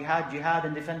about jihad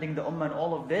and defending the ummah and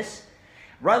all of this,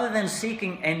 rather than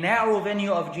seeking a narrow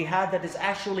venue of jihad that is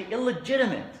actually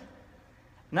illegitimate,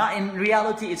 now in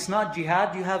reality it's not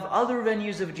jihad, you have other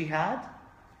venues of jihad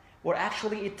where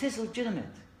actually it is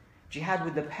legitimate. Jihad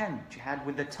with the pen, jihad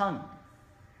with the tongue,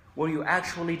 where you're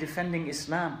actually defending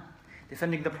Islam,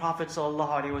 defending the Prophet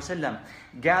ﷺ,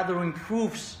 gathering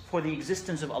proofs for the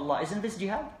existence of Allah. Isn't this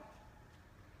jihad?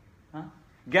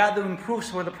 Gathering proofs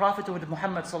for the Prophet of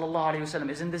Muhammad ﷺ.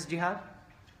 Isn't this jihad?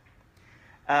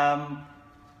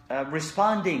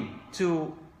 Responding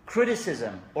to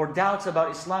criticism or doubts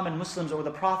about Islam and Muslims or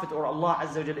the Prophet or Allah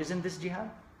Azza wa Jal. Isn't this jihad?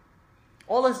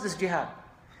 All is this jihad.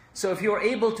 So if you are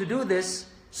able to do this,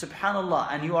 subhanallah,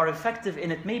 and you are effective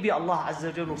in it, maybe Allah Azza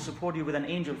wa Jal will support you with an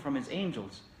angel from His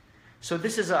angels. So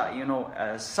this is a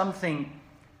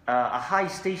high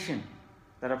station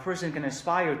that a person can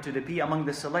aspire to be among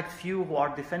the select few who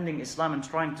are defending Islam and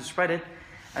trying to spread it.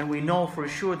 And we know for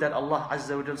sure that Allah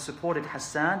Azza wa Jal supported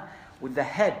Hassan with the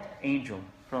head angel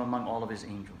from among all of His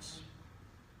angels.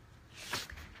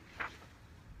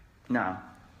 Now,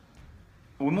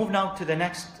 we move now to the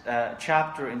next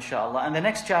chapter, inshallah. And the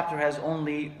next chapter has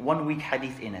only 1 week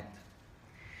hadith in it.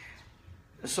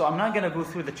 So I'm not going to go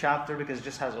through the chapter because it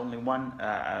just has only 1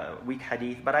 week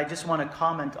hadith. But I just want to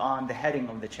comment on the heading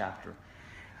of the chapter,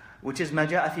 which is مَا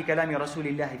جَاءَ فِي كَلَامِ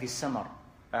رَسُولِ اللَّهِ فِي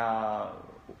السَّمَرِ.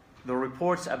 The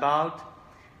reports about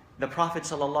the Prophet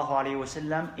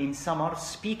ﷺ in summer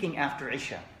speaking after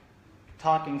Isha.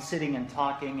 Sitting and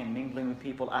talking and mingling with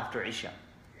people after Isha.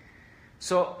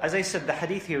 So, as I said, the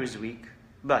hadith here is weak.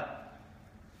 But,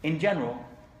 in general,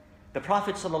 the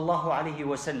Prophet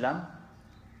ﷺ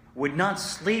would not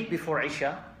sleep before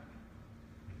Isha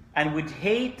and would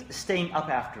hate staying up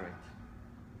after it.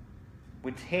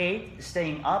 Would hate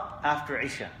staying up after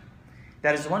Isha.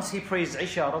 That is, once he prays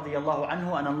Isha radiallahu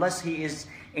anhu, and unless he is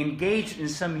engaged in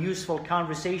some useful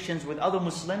conversations with other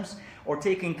Muslims or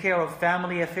taking care of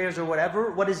family affairs or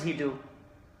whatever, what does he do?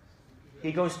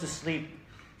 He goes to sleep,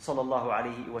 sallallahu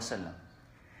alaihi wasallam.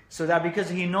 So that because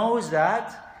he knows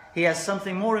that he has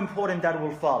something more important that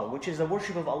will follow, which is the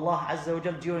worship of Allah Azza wa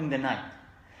Jal during the night.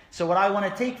 So what I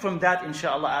want to take from that,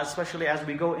 inshallah, especially as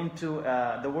we go into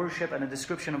the worship and a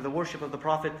description of the worship of the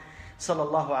Prophet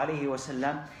sallallahu alaihi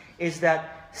wasallam, is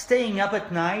that staying up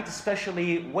at night,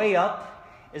 especially way up,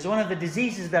 is one of the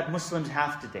diseases that Muslims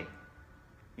have today.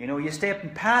 You stay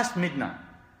up past midnight,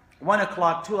 1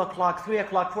 o'clock, 2 o'clock, 3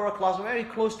 o'clock, 4 o'clock, very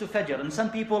close to Fajr. And some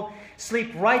people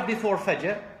sleep right before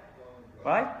Fajr,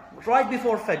 right? Right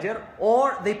before Fajr,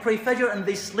 or they pray Fajr and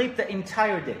they sleep the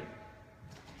entire day.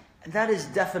 And that is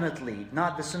definitely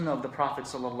not the sunnah of the Prophet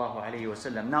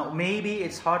ﷺ. Now, maybe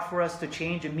it's hard for us to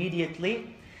change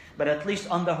immediately, but at least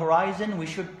on the horizon, we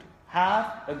should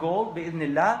have a goal,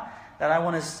 bi'idhnillah, that I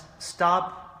want to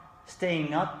stop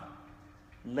staying up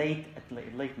late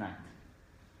night.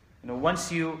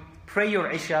 Once you pray your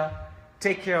Isha,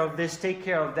 take care of this, take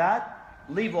care of that,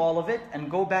 leave all of it and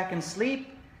go back and sleep,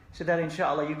 so that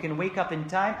inshallah you can wake up in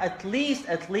time, at least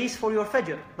for your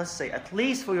Fajr. Let's say, at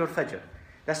least for your Fajr.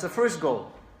 That's the first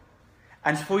goal.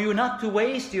 And for you not to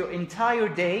waste your entire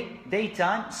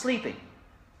daytime sleeping.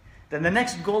 Then the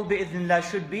next goal, bi'idhnillah,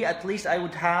 should be at least I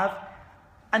would have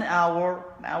an hour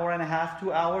and a half,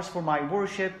 2 hours for my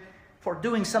worship, for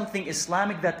doing something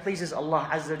Islamic that pleases Allah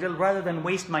Azza wa Jal, rather than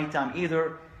waste my time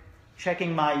either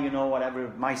checking my,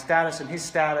 whatever, my status and his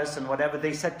status and whatever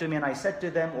they said to me and I said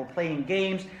to them, or playing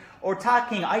games, or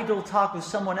talking idle talk with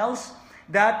someone else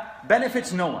that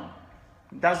benefits no one.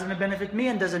 Doesn't benefit me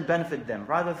and doesn't benefit them.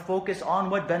 Rather focus on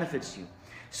what benefits you.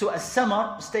 So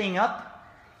as-samar, staying up,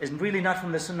 is really not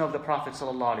from the sunnah of the Prophet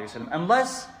ﷺ,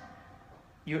 unless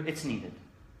it's needed.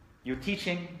 You're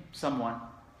teaching someone,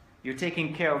 you're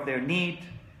taking care of their need,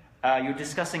 you're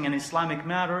discussing an Islamic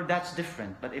matter, that's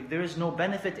different. But if there is no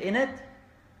benefit in it,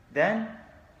 then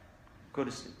go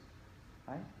to sleep.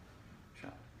 Right?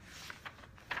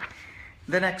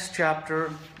 The next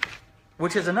chapter,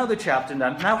 which is another chapter.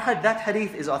 Now that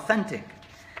hadith is authentic,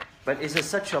 but it's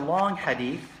such a long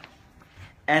hadith,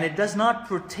 and it does not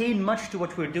pertain much to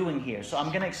what we're doing here. So I'm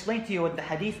going to explain to you what the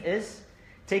hadith is,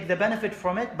 take the benefit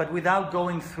from it, but without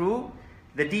going through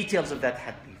the details of that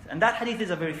hadith. And that hadith is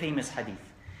a very famous hadith.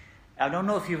 I don't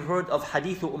know if you've heard of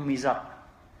hadith Zar,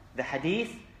 the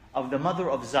hadith of the mother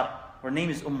of Zar. Her name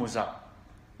is Zar.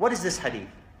 What is this hadith?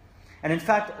 And in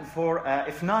fact,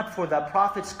 if not for the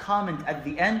Prophet's comment at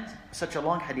the end, such a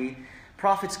long hadith,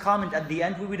 Prophet's comment at the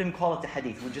end, we wouldn't call it a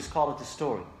hadith, we'd just call it a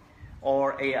story,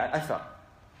 or a athar.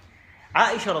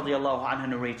 Aisha radiallahu anha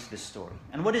narrates this story.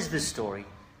 And what is this story?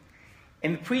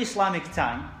 In pre-Islamic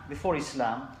time, before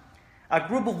Islam, a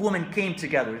group of women came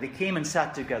together. They came and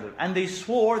sat together. And they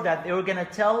swore that they were going to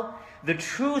tell the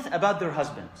truth about their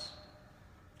husbands.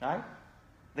 Right?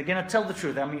 They're going to tell the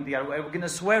truth. I mean, we're going to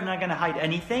swear, we're not going to hide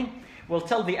anything. We'll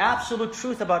tell the absolute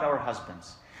truth about our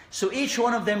husbands. So each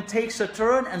one of them takes a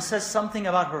turn and says something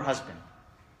about her husband.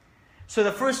 So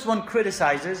the first one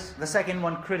criticizes, the second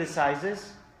one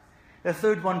criticizes, the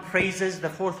third one praises, the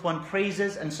fourth one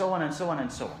praises, and so on and so on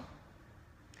and so on.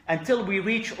 Until we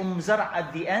reach Zar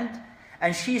at the end,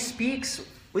 and she speaks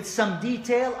with some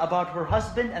detail about her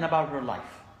husband and about her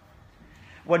life.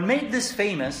 What made this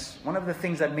famous, one of the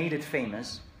things that made it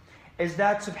famous, is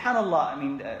that, subhanAllah, I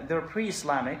mean, they're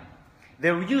pre-Islamic, they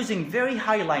were using very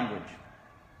high language,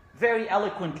 very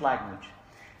eloquent language,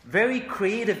 very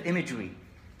creative imagery.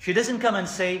 She doesn't come and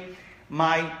say,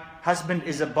 my husband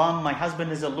is a bum, my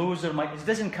husband is a loser, it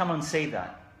doesn't come and say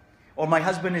that. Or my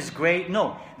husband is great.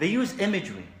 No, they use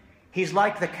imagery. He's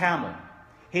like the camel.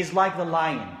 He's like the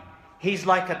lion. He's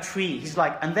like a tree.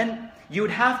 And then you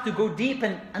would have to go deep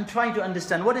and try to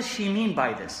understand, what does she mean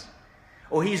by this?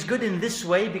 Or he's good in this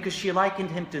way because she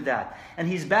likened him to that. And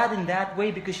he's bad in that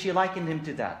way because she likened him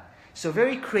to that. So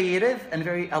very creative and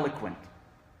very eloquent.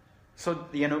 So,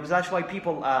 that's why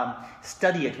people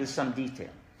study it with some detail.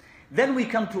 Then we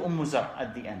come to Zar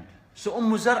at the end.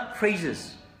 So Zar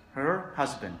praises her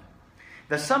husband.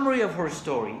 The summary of her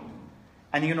story,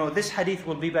 and this hadith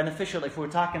will be beneficial if we're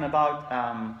talking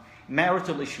about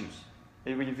marital issues.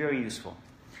 It will be very useful.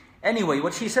 Anyway,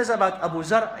 what she says about Abu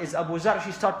Zar is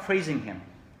she started praising him.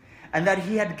 And that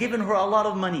he had given her a lot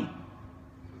of money.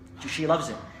 She loves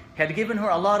him. He had given her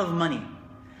a lot of money.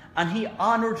 And he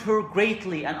honored her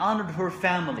greatly and honored her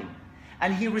family.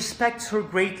 And he respects her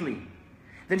greatly.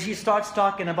 Then she starts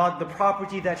talking about the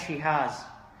property that she has.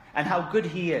 And how good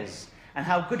he is. And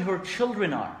how good her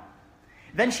children are.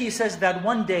 Then she says that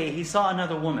one day he saw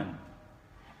another woman.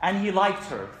 And he liked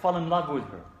her, fell in love with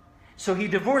her. So he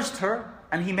divorced her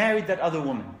and he married that other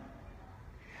woman.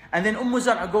 And then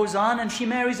Zar goes on and she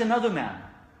marries another man.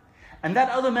 And that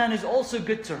other man is also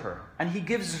good to her. And he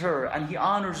gives her and he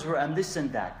honors her and this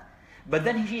and that. But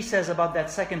then he says about that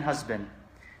second husband,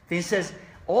 he says,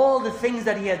 all the things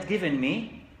that he had given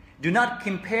me do not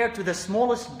compare to the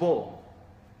smallest bowl,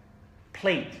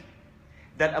 plate,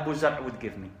 that Abu Zar would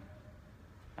give me.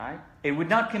 Right? It would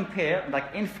not compare,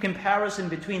 like in comparison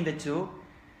between the two,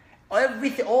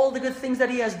 all the good things that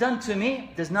he has done to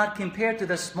me does not compare to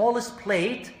the smallest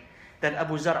plate that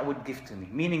Abu Zar would give to me.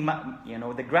 Meaning,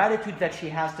 the gratitude that she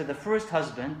has to the first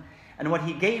husband and what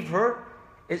he gave her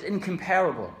is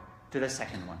incomparable to the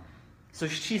second one. So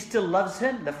she still loves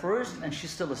him, the first, and she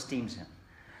still esteems him.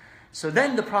 So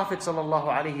then the Prophet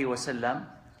ﷺ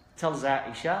tells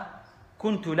Aisha,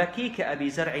 كُنْتُ لَكِ كَأَبِي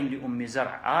زَرْعٍ لِأُمِّ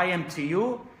زَرْعٍ. I am to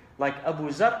you like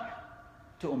Abu Zar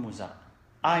to Zar.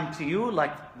 I am to you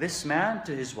like this man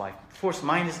to his wife. Of course,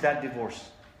 minus that divorce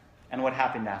and what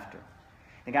happened after.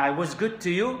 And I was good to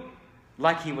you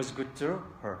like he was good to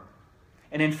her.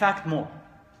 And in fact more.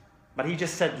 But he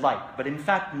just said like. But in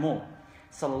fact more.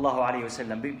 Sallallahu alayhi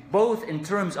wasallam. Both in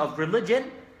terms of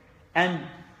religion and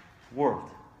world.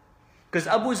 Because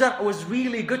Abu Zar was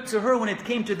really good to her when it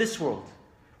came to this world.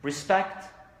 Respect,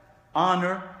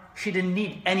 honor. She didn't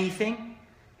need anything.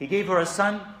 He gave her a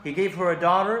son. He gave her a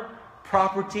daughter.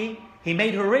 property, he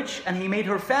made her rich, and he made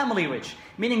her family rich.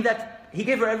 Meaning that he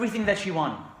gave her everything that she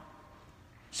wanted.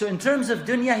 So in terms of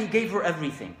dunya, he gave her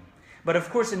everything. But of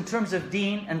course, in terms of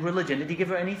deen and religion, did he give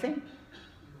her anything?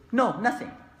 No,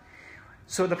 nothing.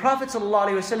 So the Prophet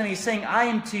ﷺ is saying, I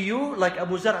am to you like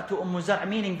Abu Zar' to Zar',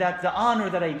 meaning that the honor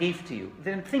that I gave to you.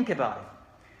 Then think about it.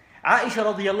 Aisha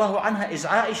radiallahu anha is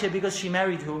Aisha because she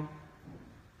married who?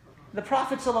 The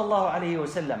Prophet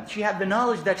ﷺ. She had the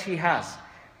knowledge that she has,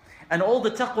 and all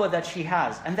the taqwa that she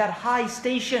has, and that high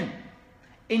station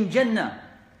in Jannah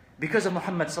because of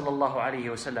Muhammad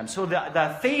ﷺ. So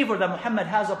the favor that Muhammad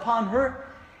has upon her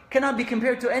cannot be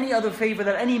compared to any other favor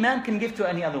that any man can give to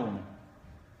any other woman.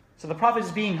 So the Prophet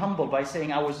is being humble by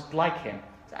saying, I was like him.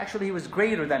 Actually, he was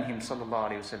greater than him,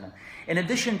 ﷺ. In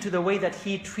addition to the way that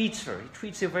he treats her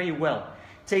very well,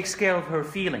 takes care of her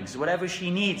feelings, whatever she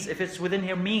needs, if it's within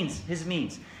his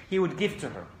means, he would give to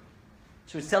her.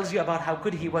 So it tells you about how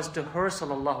good he was to her,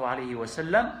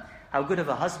 ﷺ, how good of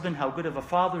a husband, how good of a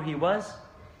father he was,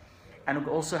 and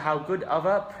also how good of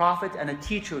a prophet and a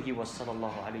teacher he was,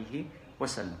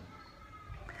 ﷺ.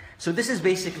 So this is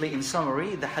basically, in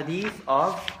summary, the hadith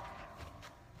of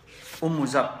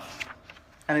Zar'.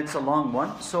 And it's a long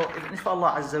one. So if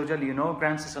Allah Azza wa Jalla,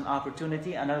 grants us an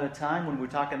opportunity, another time when we're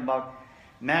talking about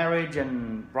marriage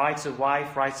and rights of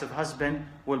wife, rights of husband,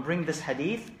 we'll bring this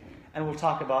hadith and we'll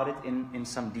talk about it in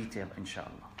some detail, inshallah.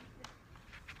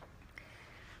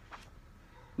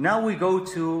 Now we go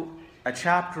to a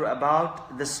chapter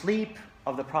about the sleep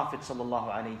of the Prophet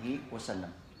ﷺ.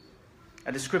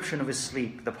 A description of his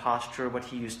sleep, the posture, what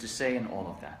he used to say, and all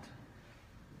of that.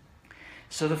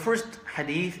 So the first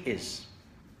hadith is,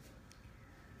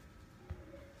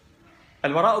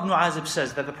 Al-Bara' ibn Azib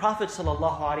says that the Prophet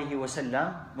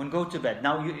ﷺ, when go to bed,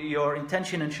 now your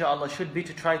intention inshallah should be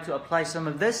to try to apply some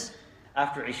of this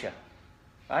after Isha.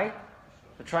 Right?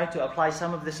 So try to apply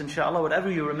some of this inshallah, whatever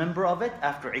you remember of it,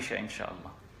 after Isha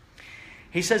inshallah.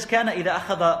 He says, كَانَ إِذَا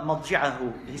أَخَذَ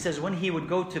مَضْجِعَهُ. He says, when he would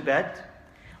go to bed,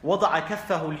 وَضَعَ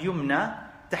كَفَّهُ الْيُمْنَى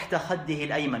تَحْتَ خَدِّهِ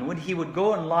الْأَيْمَنِ. When he would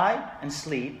go and lie and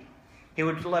sleep, he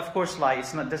would of course lie.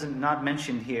 It's not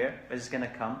mentioned here, but it's going to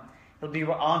come. He'll be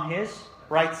on his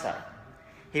right side.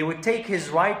 He would take his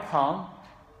right palm,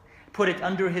 put it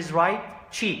under his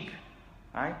right cheek,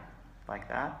 right, like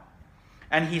that.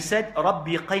 And he said, رَبِّ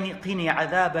قِنِي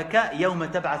عَذَابَكَ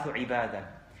يَوْمَ تَبْعَثُ عِبَادًا.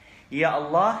 Ya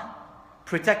Allah,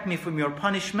 protect me from your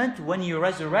punishment when you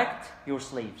resurrect your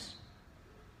slaves.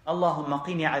 Allahumma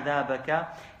qini adhabaka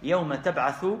yawma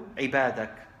tab'athu ibadak.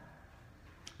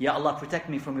 Ya Allah, protect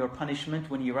me from your punishment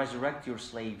when you resurrect your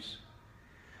slaves.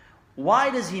 Why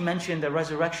does he mention the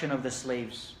resurrection of the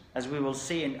slaves? As we will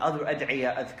see in other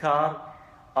ad'iyah, adhkar,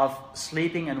 of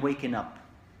sleeping and waking up.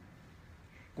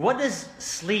 What does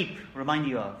sleep remind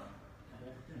you of?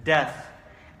 Death.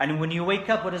 And when you wake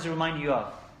up, what does it remind you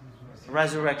of?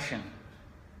 Resurrection.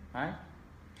 Right?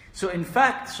 So in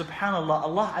fact, subhanallah,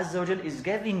 Allah Azza wa Jal is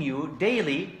giving you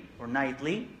daily or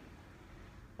nightly,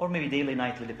 or maybe daily,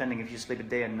 nightly, depending if you sleep a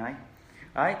day and night.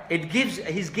 Right?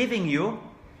 He's giving you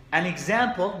an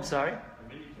example, I'm sorry?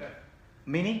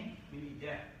 Mini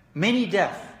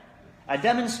death. A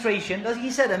demonstration, he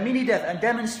said a mini death, a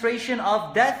demonstration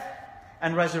of death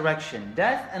and resurrection.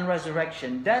 Death and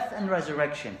resurrection, death and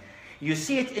resurrection. You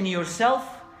see it in yourself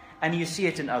and you see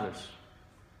it in others.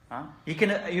 You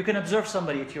can observe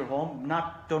somebody at your home,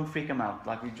 don't freak them out.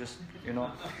 Like we just,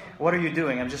 what are you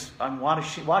doing? I'm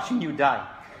watching you die,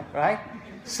 right?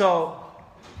 So,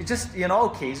 just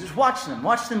watch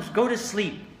them go to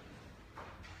sleep,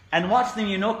 and watch them,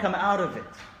 come out of it.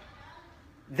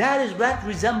 That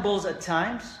resembles at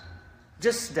times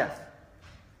just death,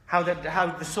 how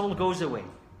the soul goes away,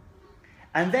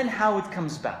 and then how it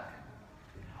comes back.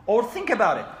 Or think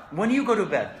about it, when you go to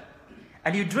bed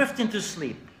and you drift into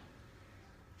sleep.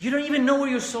 You don't even know where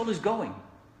your soul is going.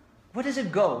 Where does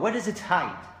it go? Where does it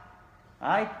hide?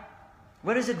 Right?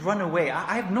 Where does it run away?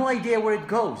 I have no idea where it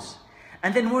goes.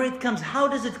 And then where it comes, how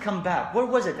does it come back? Where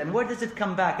was it? And where does it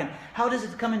come back? And how does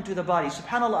it come into the body?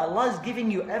 SubhanAllah, Allah is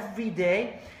giving you every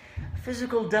day a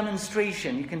physical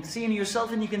demonstration. You can see in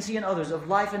yourself and you can see in others of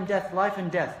life and death, life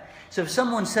and death. So if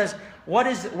someone says,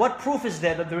 what proof is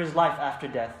there that there is life after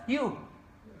death?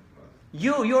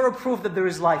 You're a proof that there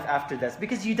is life after death,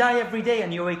 because you die every day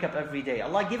and you wake up every day.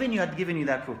 Allah had given you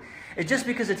that proof. It's just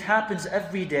because it happens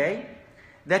every day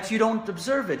that you don't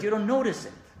observe it, you don't notice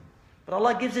it. But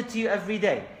Allah gives it to you every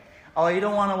day. Oh, you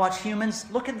don't want to watch humans?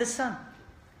 Look at the sun.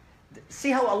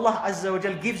 See how Allah Azza wa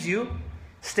Jal gives you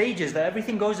stages, that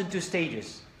everything goes into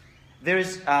stages. There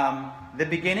is the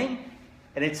beginning,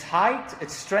 and its height,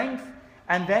 its strength,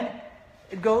 and then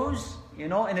it goes,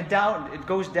 in a down, it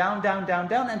goes down, down, down,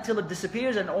 down until it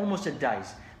disappears and almost it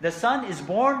dies. The sun is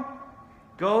born,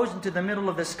 goes into the middle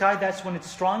of the sky, that's when it's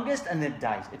strongest, and it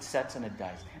dies. It sets and it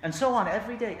dies. And so on,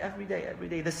 every day, every day, every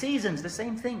day. The seasons, the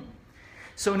same thing.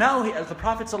 So now, as the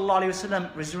Prophet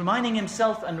ﷺ is reminding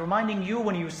himself and reminding you,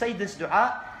 when you say this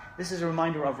dua, this is a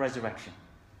reminder of resurrection.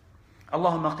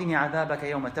 Allahumma qini adhabaka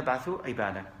yawma tab'athu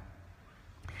ibadak.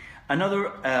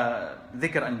 Another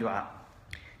dhikr and dua.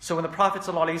 So when the Prophet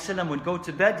ﷺ would go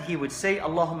to bed, he would say,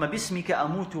 Allahumma bismika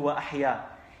amutu wa ahya.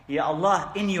 Ya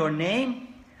Allah, in your name,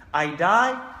 I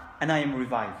die and I am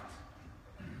revived.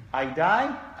 I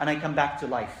die and I come back to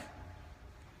life.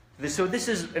 So this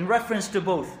is in reference to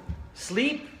both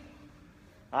sleep,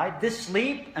 right? This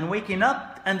sleep and waking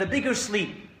up, and the bigger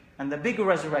sleep and the bigger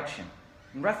resurrection.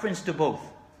 In reference to both.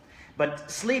 But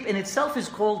sleep in itself is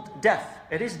called death.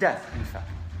 It is death, in fact.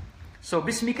 So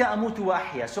bismika amutu wa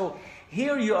ahya. So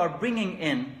here you are bringing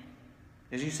in,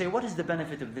 as you say, what is the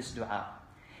benefit of this dua?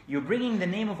 You're bringing the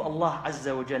name of Allah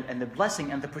Azza wa Jal and the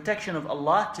blessing and the protection of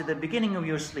Allah to the beginning of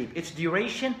your sleep, its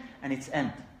duration and its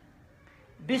end.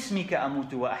 Bismika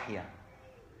amutu wa ahya.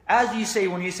 As you say,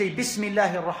 when you say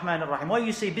Bismillahir Rahmanir Rahim, why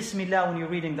you say Bismillah when you're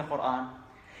reading the Quran?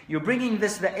 You're bringing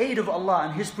this, the aid of Allah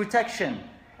and His protection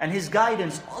and His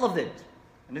guidance, all of it.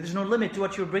 And there's no limit to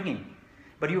what you're bringing.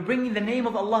 But you're bringing the name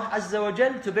of Allah Azza wa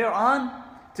Jal to bear on,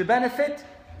 to benefit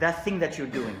that thing that you're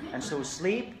doing. And so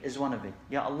sleep is one of it.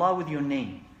 Ya Allah, with your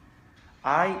name,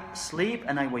 I sleep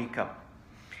and I wake up.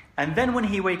 And then when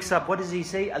he wakes up, what does he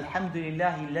say?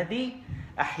 Alhamdulillahi alladhi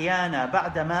ahyana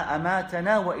ba'da ma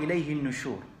amatana wa ilayhi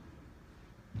nushur.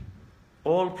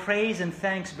 All praise and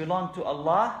thanks belong to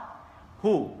Allah,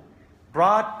 who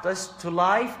brought us to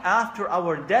life after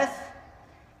our death,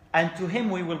 and to Him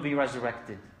we will be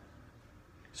resurrected.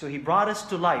 So He brought us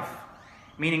to life.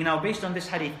 Meaning now, based on this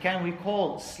hadith, can we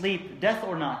call sleep death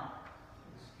or not?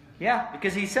 Yeah,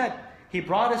 because He said, He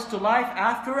brought us to life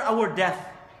after our death.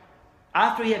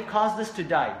 After He had caused us to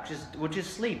die, which is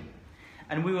sleep.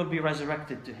 And we will be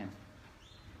resurrected to Him.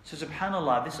 So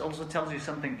subhanAllah, this also tells you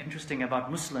something interesting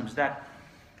about Muslims, that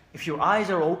if your eyes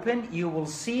are open, you will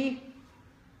see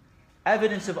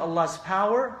evidence of Allah's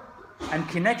power and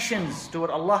connections to what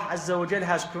Allah Azza wa Jal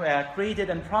has created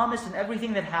and promised in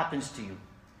everything that happens to you.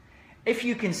 If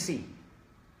you can see,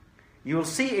 you will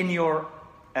see in your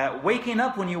waking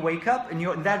up, when you wake up,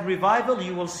 in that revival,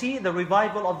 you will see the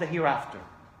revival of the hereafter.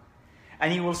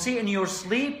 And you will see in your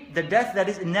sleep the death that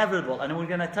is inevitable, and we're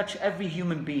going to touch every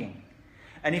human being.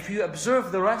 And if you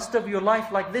observe the rest of your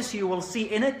life like this, you will see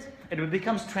in it, it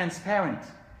becomes transparent.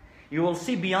 You will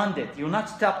see beyond it. You will not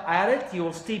stop at it, you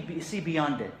will see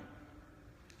beyond it.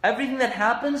 Everything that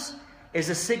happens is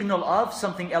a signal of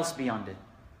something else beyond it.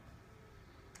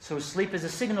 So sleep is a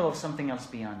signal of something else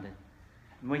beyond it.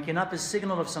 And waking up is a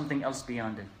signal of something else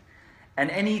beyond it. And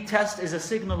any test is a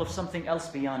signal of something else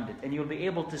beyond it. And you'll be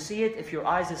able to see it if your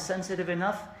eyes is sensitive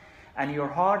enough and your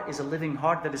heart is a living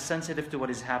heart that is sensitive to what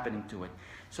is happening to it.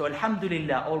 So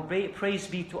alhamdulillah, all praise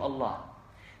be to Allah,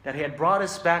 that He had brought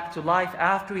us back to life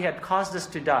after He had caused us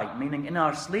to die, meaning in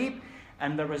our sleep,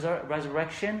 and the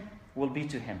resurrection will be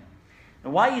to Him.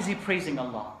 Now why is he praising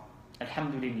Allah?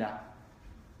 Alhamdulillah.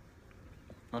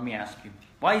 Let me ask you.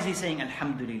 Why is he saying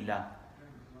Alhamdulillah?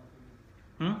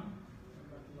 I'm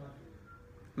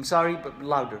sorry, but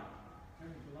louder.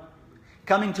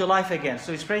 Coming to life again.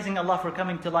 So he's praising Allah for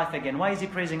coming to life again. Why is he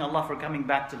praising Allah for coming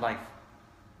back to life?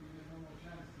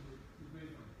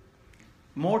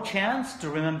 More chance to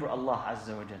remember Allah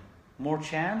Azza wa Jal. More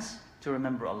chance to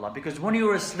remember Allah. Because when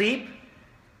you're asleep,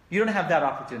 you don't have that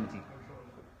opportunity.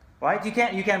 Right?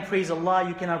 You can't praise Allah,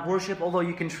 you cannot worship, although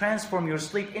you can transform your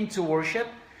sleep into worship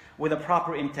with a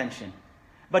proper intention.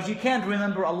 But you can't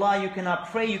remember Allah, you cannot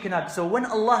pray, you cannot. So when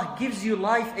Allah gives you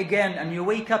life again and you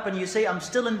wake up and you say, I'm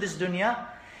still in this dunya,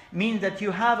 means that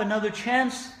you have another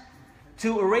chance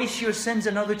to erase your sins,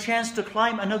 another chance to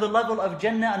climb another level of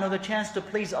Jannah, another chance to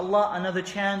please Allah, another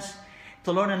chance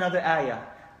to learn another ayah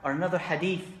or another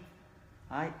hadith.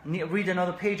 Right? Read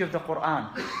another page of the Quran.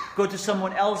 Go to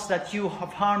someone else that you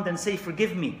have harmed and say,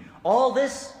 forgive me. All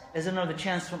this is another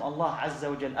chance from Allah Azza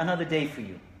wa Jal, another day for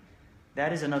you.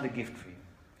 That is another gift for you.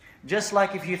 Just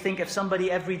like if you think if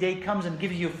somebody every day comes and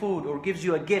gives you food or gives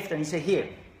you a gift and you say, here,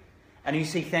 and you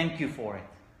say thank you for it.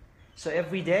 So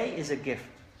every day is a gift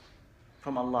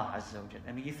from Allah Azza wa Jal.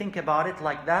 And when you think about it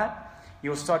like that,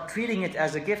 you'll start treating it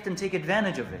as a gift and take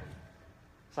advantage of it.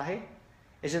 Sahih?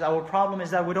 Is it our problem is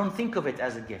that we don't think of it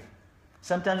as a gift.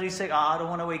 Sometimes we say, I don't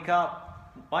want to wake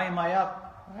up. Why am I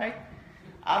up? Right?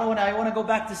 I want to go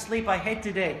back to sleep. I hate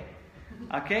today.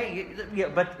 Okay? Yeah,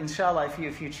 but inshallah,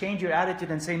 if you change your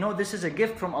attitude and say, no, this is a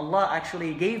gift from Allah,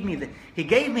 actually He gave me this. He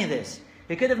gave me this.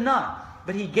 He could have not,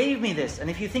 but He gave me this. And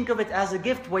if you think of it as a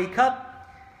gift, wake up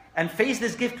and face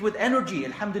this gift with energy.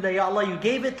 Alhamdulillah, Ya Allah, you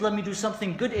gave it, let me do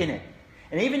something good in it.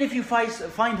 And even if you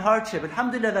find hardship,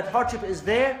 Alhamdulillah, that hardship is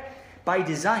there by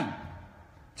design,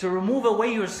 to remove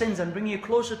away your sins and bring you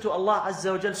closer to Allah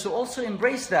Azza wa Jal. So also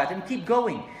embrace that and keep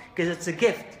going, because it's a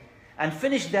gift. And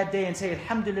finish that day and say,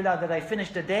 Alhamdulillah, that I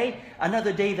finished the day,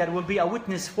 another day that will be a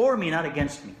witness for me, not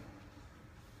against me.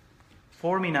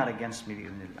 For me, not against me,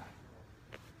 bi'idhnillah.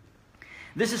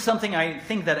 This is something I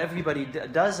think that everybody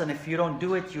does, and if you don't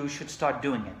do it, you should start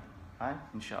doing it. Right?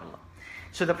 Inshallah.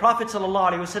 So the Prophet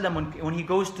ﷺ, when he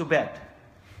goes to bed,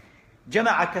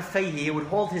 جَمَعَ كَفَّيْهِ, he would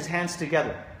hold his hands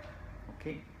together.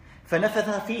 Okay?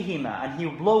 فَنَفَثَ فِيهِمَا, and he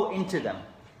will blow into them.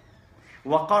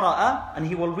 وَقَرَأَ, and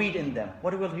he will read in them.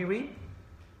 What will he read?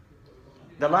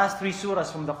 The last 3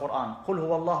 surahs from the Quran. قُلْ هُوَ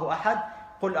اللَّهُ أَحَدٌ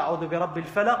قُلْ أَعُوذُ بِرَبِّ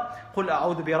الْفَلَقِ قُلْ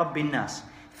أَعُوذُ بِرَبِّ النَّاسِ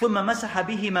ثُمَّ مَسَحَ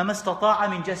بِهِمَا مَا اسْتَطَاعَ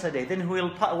مِنْ جَسَدِهِ. Then he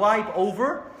will wipe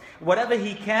over whatever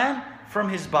he can from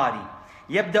his body.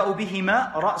 يَبْدَأُ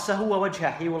بِهِمَا رَأْسَهُ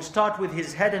وَوَجْهَهُ. He will start with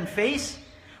his head and face.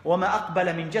 وَمَا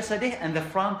أَقْبَلَ مِنْ جَسَدِهِ, and the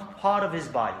front part of his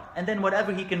body. And then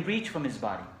whatever he can reach from his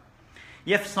body.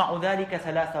 يَفْصَعُ ذَلِكَ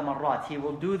ثَلَاثَ مَرَّاتٍ. He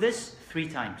will do this 3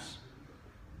 times.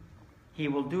 He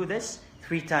will do this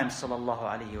 3 times, sallallahu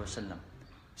alayhi wa sallam.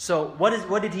 So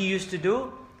what did he used to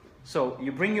do? So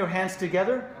you bring your hands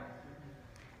together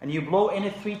and you blow in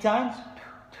it 3 times.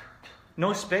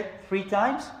 No spit, 3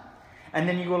 times. And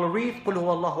then you will read قُلْ هُوَ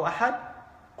اللَّهُ أَحَدٌ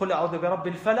قُلْ أَعُوذُ بِرَبِّ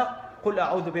الْفَلَقِ قُلْ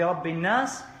أَعُوذُ بِرَبِّ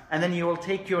النَّاسِ. And then you will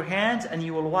take your hands and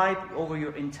you will wipe over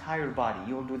your entire body.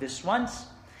 You will do this once,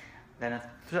 then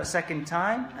a second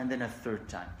time, and then a 3rd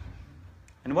time.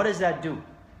 And what does that do?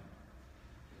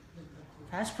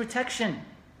 That's protection.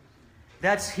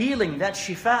 That's healing. That's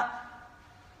shifa.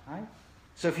 Right?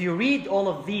 So if you read all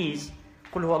of these,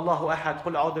 قُلْ هُوَ اللَّهُ أَحَدٌ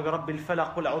قُلْ أَعُوذُ بِرَبِّ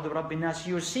الْفَلَقِ قُلْ أَعُوذُ بِرَبِّ النَّاسِ,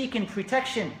 you're seeking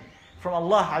protection from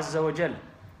Allah Azza wa Jal.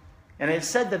 And it's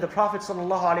said that the Prophet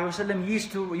ﷺ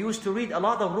used to read a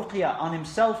lot of ruqya on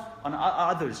himself, on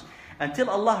others, until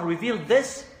Allah revealed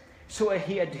this, so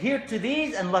he adhered to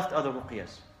these and left other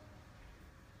ruqyas.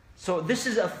 So this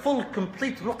is a full,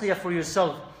 complete ruqya for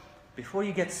yourself before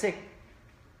you get sick,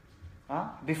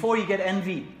 before you get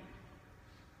envy.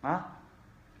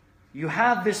 You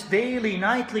have this daily,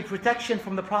 nightly protection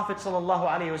from the Prophet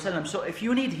ﷺ. So if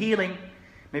you need healing,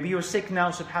 maybe you're sick now,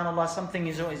 subhanAllah,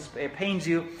 something pains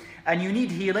you, and you need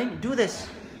healing, do this.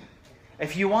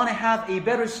 If you want to have a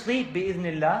better sleep,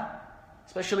 bi'idhnillah,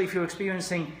 especially if you're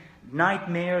experiencing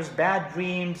nightmares, bad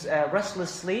dreams,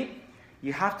 restless sleep,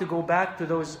 you have to go back to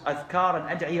those adhkar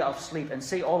and ad'iyah of sleep and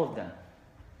say all of them.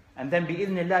 And then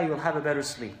bi'idhnillah, you'll have a better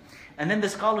sleep. And then the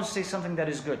scholars say something that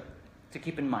is good to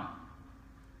keep in mind.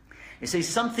 It says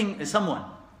someone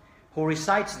who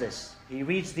recites this, he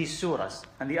reads these surahs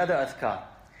and the other adhkar,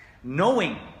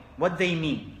 knowing what they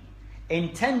mean,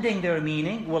 intending their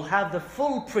meaning, will have the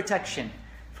full protection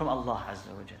from Allah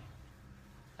Azza wa Jal.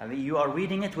 I mean, you are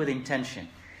reading it with intention.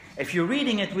 If you're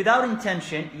reading it without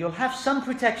intention, you'll have some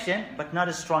protection, but not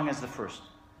as strong as the first.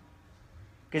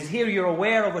 Because here you're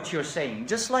aware of what you're saying.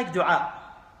 Just like dua.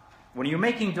 When you're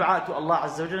making dua to Allah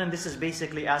Azza wa Jal, and this is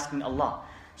basically asking Allah.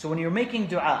 So when you're making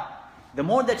dua, the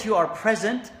more that you are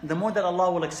present, the more that Allah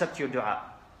will accept your dua.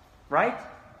 Right?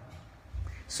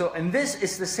 So in this,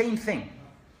 it's the same thing.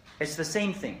 It's the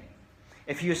same thing.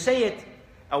 If you say it,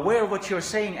 aware of what you're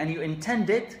saying, and you intend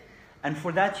it, and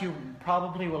for that you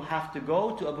probably will have to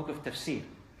go to a book of tafsir.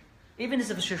 Even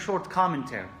if it's a short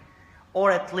commentary.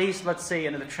 Or at least, let's say,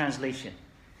 another translation.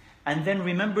 And then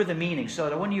remember the meaning. So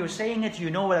that when you're saying it, you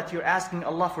know that you're asking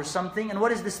Allah for something. And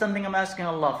what is this something I'm asking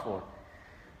Allah for?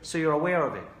 So you're aware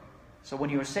of it. So when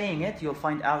you're saying it, you'll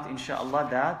find out, inshaAllah,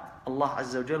 that Allah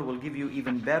Azza wa Jal will give you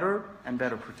even better and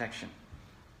better protection.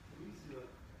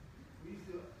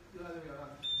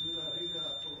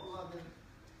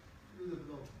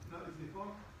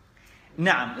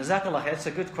 Na'am, jazakallah, that's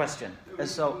a good question.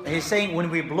 So he's saying, when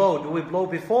we blow, do we blow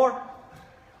before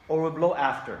or we blow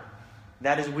after?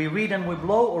 That is, we read and we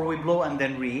blow, or we blow and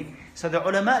then read. So the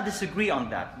ulama disagree on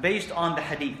that, based on the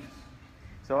hadith.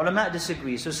 So ulama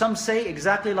disagree. So some say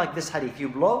exactly like this hadith, you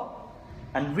blow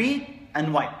and read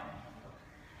and wipe.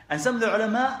 And some of the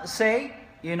ulama say,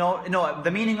 no,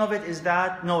 the meaning of it is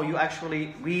that, no, you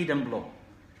actually read and blow.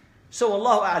 So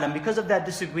Allahu A'lam, because of that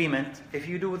disagreement, if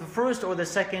you do the first or the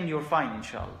second, you're fine,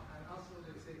 inshallah. And also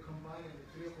they say combine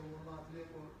the 3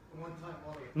 or one time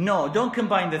all of it. No, don't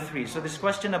combine the 3. So this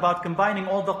question about combining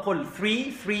all the qul,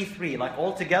 3, 3, 3, like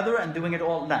all together and doing it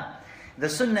all, nah. The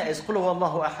sunnah is قُلْ هُوَ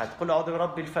اللَّهُ أَحَدٌ قُلْ أَعُوذُ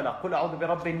بِرَبِّ الْفَلَقِ قُلْ أَعُوذُ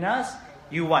بِرَبِّ النَّاسِ.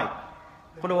 You wipe.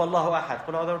 قُلْ هُوَ اللَّهُ أَحَدٌ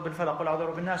قُلْ أَعُوذُ بِرَبِّ الْفَلَقِ قُلْ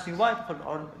أَعُوذُ بِرَبِّ النَّاسِ. You wipe.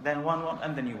 Then one,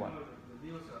 and then you wipe.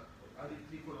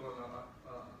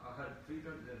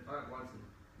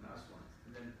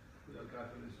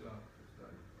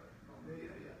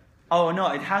 Oh no,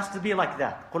 it has to be like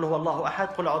that. قُلْ هُوَ اللَّهُ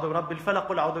أَحَدٌ قُلْ أَعُوذُ بِرَبِّ الْفَلَقِ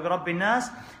قُلْ أَعُوذُ بِرَبِّ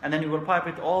النَّاسِ. And then you will pipe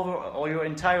it over or your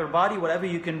entire body, whatever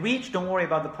you can reach. Don't worry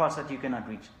about the parts that you cannot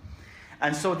reach.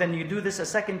 And so then you do this a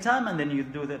second time, and then you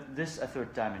do this a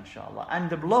third time, inshallah. And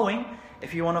the blowing,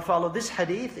 if you want to follow this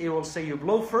hadith, it will say you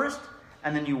blow first,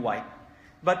 and then you wipe.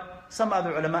 But some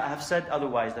other ulama have said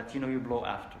otherwise, that you blow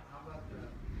after.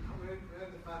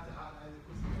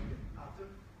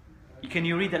 Can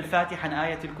you read Al-Fatiha and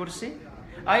Ayatul Kursi?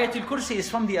 Ayatul Kursi is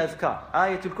from the Adhkar.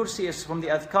 Ayatul Kursi is from the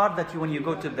Adhkar that when you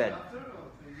go to bed.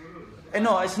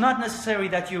 No, it's not necessary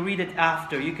that you read it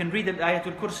after. You can read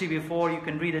Ayatul Kursi before, you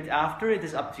can read it after. It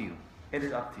is up to you. It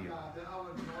is up to you.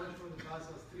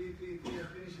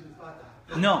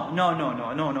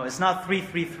 No. It's not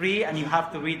 3-3-3 and you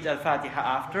have to read Al-Fatiha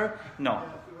after. No.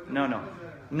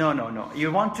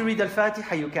 You want to read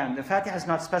Al-Fatiha, you can. The Fatiha is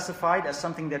not specified as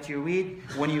something that you read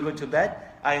when you go to bed.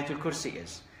 Ayatul Kursi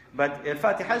is. But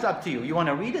Al-Fatiha is up to you. You want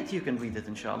to read it, you can read it,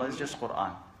 inshallah. It's just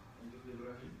Quran.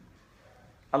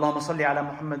 Allahumma salli ala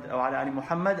Muhammad wa ala ali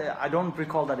Muhammad. I don't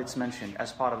recall that it's mentioned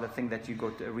as part of the thing that you go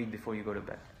to read before you go to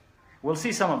bed. We'll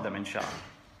see some of them, inshallah.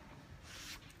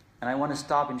 And I want to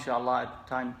stop, inshallah, at the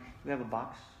time. We have a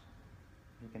box.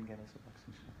 You can get us a box,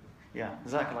 inshallah. Yeah,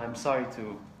 Jazakallah. I'm sorry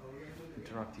to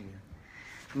interrupt you here.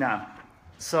 Now,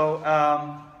 so,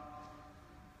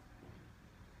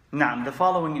 the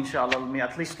following, inshallah,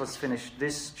 let's finish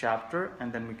this chapter,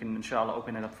 and then we can, inshallah,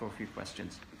 open it up for a few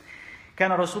questions.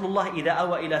 كان رسول الله إذا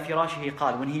أوى إلى فراشه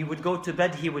قال, when he would go to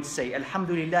bed, he would say, الحمد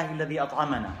لله الذي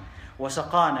أطعمنا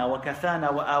وسقانا وكفانا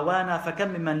وآوانا فكم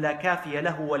ممن لا كافي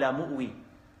له ولا مؤوي.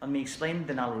 Let me explain,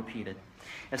 then I'll repeat it.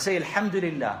 I'll say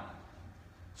Alhamdulillah.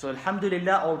 So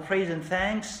Alhamdulillah, all praise and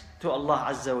thanks to Allah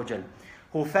Azza wa Jal,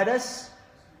 who fed us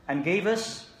and gave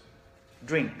us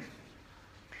drink.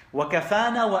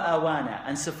 وَكَفَانَا وَآوَانَا,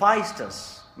 and sufficed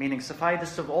us, meaning sufficed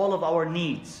us of all of our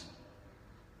needs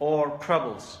or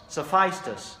troubles, sufficed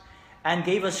us, and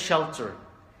gave us shelter.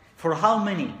 For how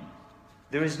many?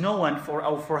 There is no one,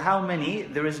 for how many?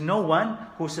 There is no one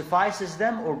who suffices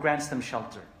them or grants them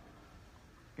shelter.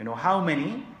 How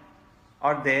many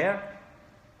are there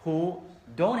who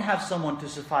don't have someone to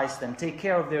suffice them, take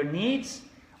care of their needs,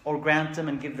 or grant them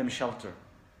and give them shelter?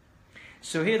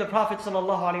 So here the Prophet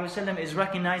ﷺ is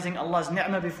recognizing Allah's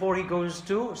ni'mah before he goes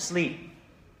to sleep.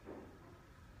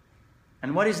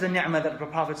 And what is the ni'mah that the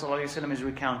Prophet ﷺ is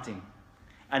recounting?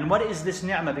 And what is this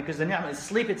ni'mah? Because the ni'mah,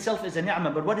 sleep itself is a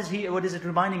ni'mah, but what is it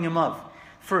reminding him of?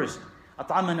 First,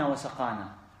 أَطْعَمَنَا وَسَقَانَا.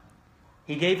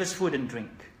 He gave us food and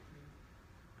drink.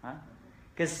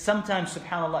 Because sometimes,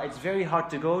 subhanAllah, it's very hard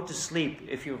to go to sleep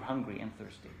if you're hungry and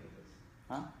thirsty.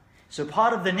 So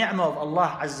part of the ni'mah of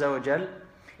Allah Azza wa Jal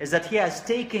is that He has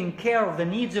taken care of the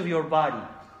needs of your body.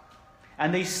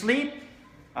 And they sleep,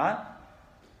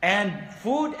 and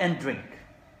food and drink.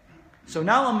 So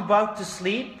now I'm about to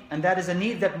sleep, and that is a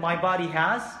need that my body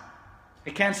has.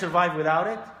 It can't survive without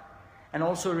it. And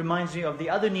also reminds me of the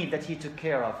other need that He took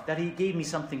care of, that He gave me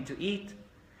something to eat,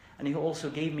 and He also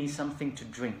gave me something to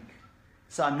drink.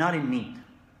 So I'm not in need.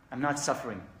 I'm not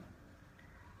suffering.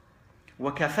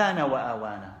 وَكَفَانَا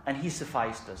وَآوَانَا, and He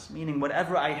sufficed us. Meaning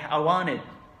whatever I wanted,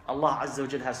 Allah Azza wa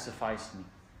Jal has sufficed me.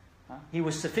 He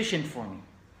was sufficient for me.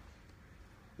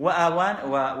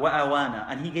 وَآوَانَا,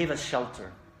 and He gave us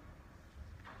shelter.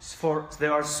 For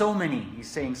there are so many, he's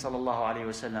saying sallallahu alayhi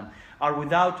wasallam, are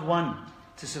without one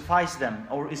to suffice them,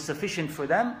 or is sufficient for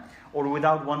them, or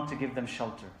without one to give them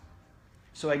shelter.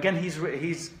 So again,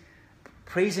 he's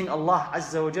praising Allah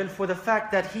Azza wa Jal for the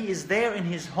fact that He is there in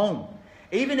His home.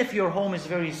 Even if your home is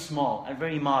very small and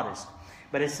very modest,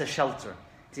 but it's a shelter.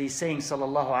 He's saying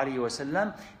sallallahu alayhi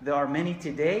wasallam, there are many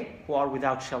today who are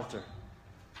without shelter.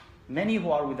 Many who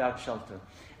are without shelter.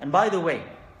 And by the way,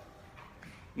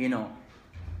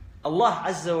 Allah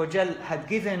Azza wa Jal had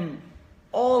given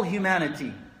all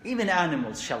humanity, even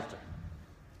animals, shelter.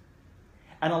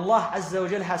 And Allah Azza wa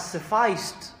Jal has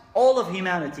sufficed all of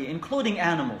humanity, including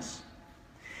animals.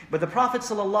 But the Prophet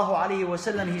sallallahu alaihi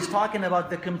wasallam, he's talking about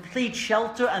the complete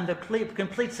shelter and the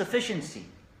complete sufficiency.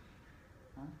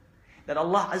 That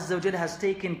Allah Azza wa Jal has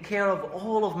taken care of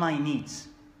all of my needs,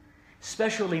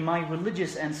 especially my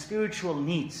religious and spiritual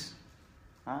needs,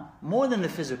 more than the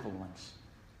physical ones.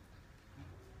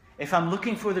 If I'm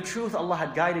looking for the truth, Allah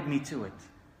had guided me to it.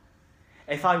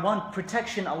 If I want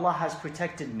protection, Allah has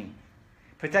protected me.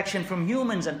 protection from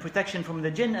humans and protection from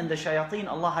the jinn and the shayateen,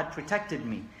 Allah had protected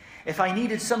me. If I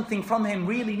needed something from Him,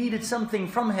 really needed something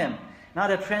from Him,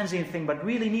 not a transient thing, but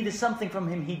really needed something from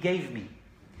Him, He gave me.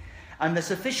 And the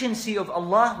sufficiency of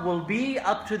Allah will be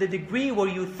up to the degree where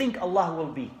you think Allah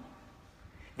will be.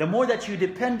 The more that you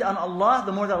depend on Allah,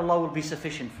 the more that Allah will be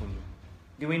sufficient for you.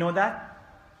 Do we know that?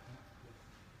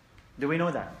 Do we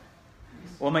know that?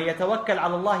 وَمَن يَتَوَكَّلْ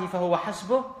عَلَى اللَّهِ فَهُوَ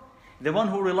حَسْبُهُ. The one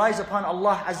who relies upon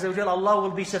Allah Azza wa Jal, Allah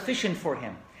will be sufficient for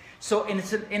him. So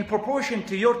in proportion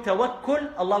to your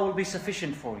tawakkul, Allah will be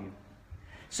sufficient for you.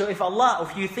 So if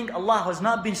you think Allah has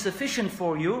not been sufficient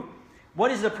for you,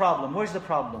 what is the problem? Where's the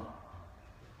problem?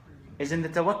 Is in the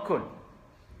tawakkul.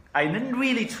 I didn't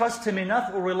really trust Him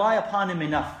enough or rely upon Him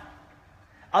enough.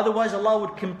 Otherwise Allah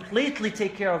would completely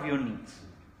take care of your needs.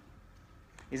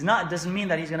 It doesn't mean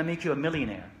that He's going to make you a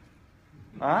millionaire.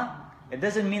 It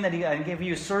doesn't mean that He's going to give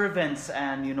you servants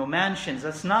and mansions.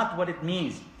 That's not what it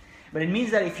means. But it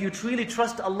means that if you truly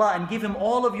trust Allah and give Him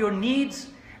all of your needs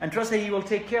and trust that He will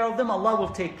take care of them, Allah will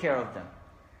take care of them.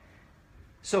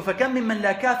 So فَكَمْ مِمَّنْ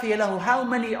لَا كَافِيَ لَهُ. How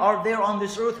many are there on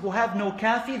this earth who have no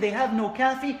kafi? They have no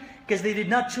kafi because they did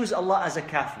not choose Allah as a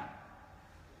kafi.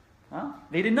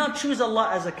 They did not choose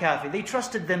Allah as a kafi. They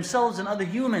trusted themselves and other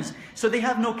humans. So they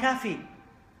have no kafi.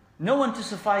 No one to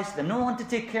suffice them. No one to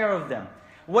take care of them.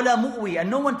 وَلَا مُؤْوِي.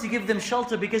 And no one to give them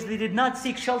shelter because they did not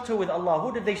seek shelter with Allah.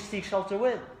 Who did they seek shelter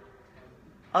with?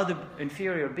 Other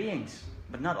inferior beings.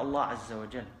 But not Allah Azza wa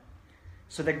Jal.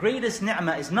 So the greatest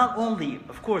ni'mah is not only,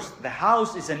 of course, the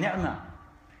house is a ni'mah.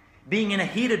 Being in a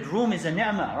heated room is a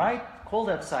ni'mah, right? Cold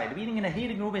outside. Being in a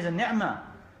heated room is a ni'mah.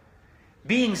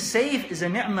 Being safe is a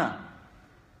ni'mah.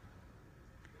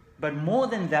 But more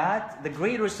than that, the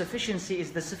greater sufficiency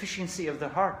is the sufficiency of the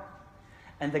heart.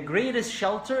 And the greatest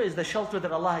shelter is the shelter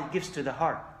that Allah gives to the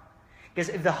heart. Because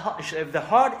if the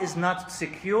heart is not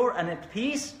secure and at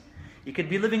peace, you could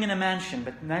be living in a mansion,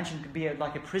 but the mansion could be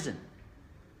like a prison.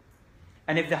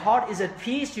 And if the heart is at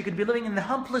peace, you could be living in the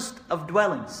humblest of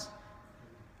dwellings,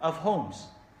 of homes.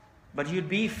 But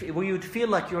you'd feel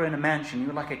like you're in a mansion,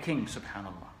 you're like a king,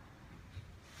 subhanAllah.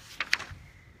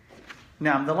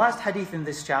 Now, the last hadith in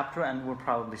this chapter, and we'll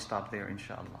probably stop there,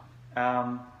 inshallah.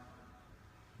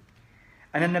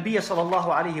 أن النبي صلى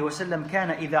الله عليه وسلم كان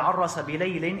إذا عرس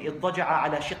بليل اضطجع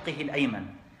على شقه الأيمن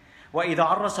وإذا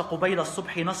عرس قبيل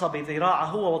الصبح نصب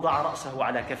ذراعه ووضع رأسه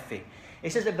على كفه.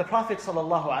 It says if the Prophet صلى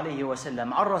الله عليه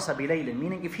وسلم عرس بليل,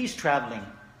 meaning if he's traveling,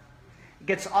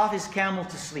 gets off his camel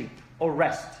to sleep or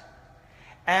rest,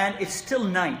 and it's still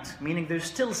night, meaning there's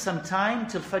still some time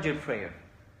till Fajr prayer.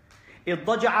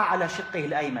 اضطجع على شقه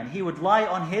الأيمن. He would lie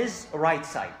on his right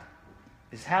side.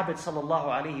 His habit صلى الله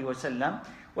عليه وسلم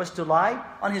was to lie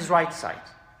on his right side.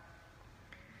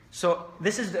 So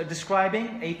this is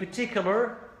describing a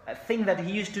particular thing that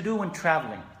he used to do when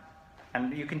traveling.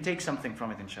 And you can take something from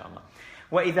it, inshallah.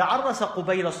 وَإِذَا عَرَّسَ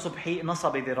قُبَيْلَ الصُّبْحِ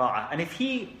نَصَبِ ذِرَاعَهُ. And if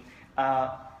he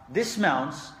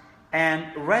dismounts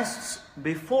and rests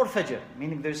before Fajr,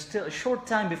 meaning there's still a short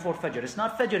time before Fajr. It's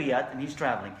not Fajr yet and he's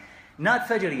traveling. Not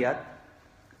Fajr yet,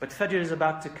 but Fajr is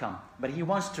about to come. But he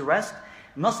wants to rest.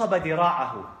 نَصَبَ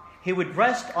ذِرَاعَهُ. He would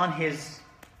rest on his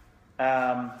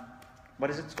what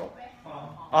is it called?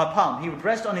 Palm. He would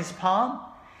rest on his palm,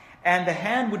 and the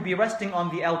hand would be resting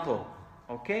on the elbow,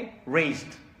 okay,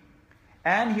 raised,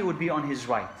 and he would be on his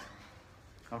right,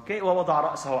 okay. وَوَضَعَ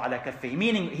رَأْسَهُ عَلَى كَفِّهِ.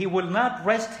 Meaning he will not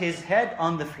rest his head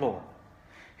on the floor.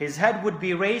 His head would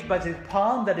be raised by the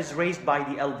palm that is raised by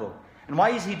the elbow. And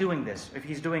why is he doing this? If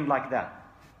he's doing like that,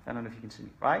 I don't know if you can see me,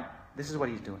 right? This is what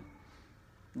he's doing,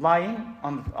 lying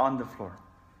on the floor,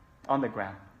 on the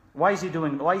ground. Why is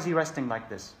he resting like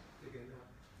this?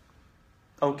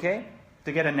 Okay,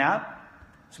 to get a nap.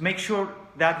 So make sure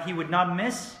that he would not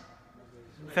miss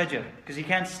Fajr, because you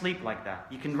can't sleep like that.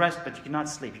 You can rest, but you cannot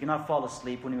sleep. You cannot fall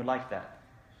asleep when you're like that.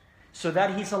 So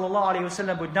that he sallallahu alaihi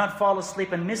wasallam would not fall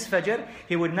asleep and miss Fajr,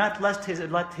 he would not let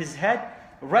his head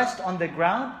rest on the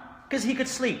ground, because he could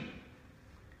sleep.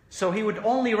 So he would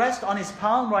only rest on his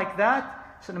palm like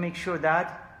that, so to make sure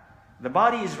that the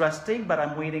body is resting, but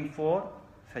I'm waiting for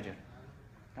Fajr.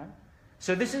 Right?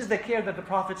 So this is the care that the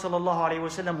Prophet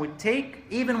ﷺ would take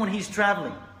even when he's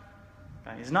traveling.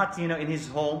 Right? He's not in his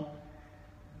home.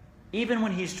 Even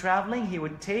when he's traveling, he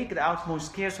would take the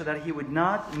utmost care so that he would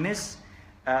not miss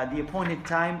the appointed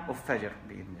time of Fajr.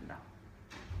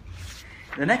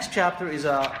 The next chapter is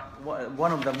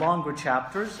one of the longer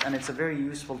chapters, and it's a very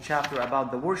useful chapter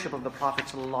about the worship of the Prophet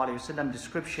ﷺ,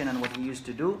 description and what he used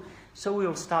to do. So we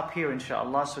will stop here,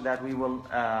 inshallah, so that we will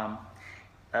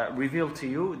reveal to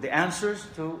you the answers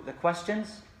to the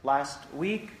questions last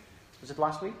week. Was it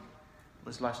last week? It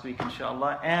was last week,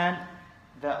 inshallah. And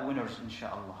the winners,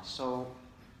 inshallah. So,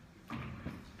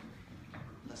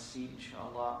 let's see,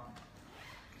 inshallah,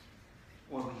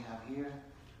 what we have here.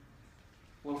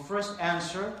 We'll first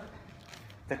answer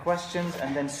the questions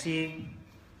and then see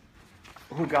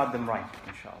who got them right,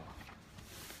 inshallah.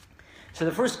 So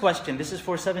the first question, this is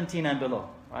for 17 and below,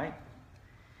 right?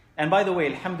 And by the way,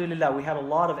 alhamdulillah, we had a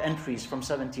lot of entries from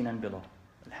 17 and below.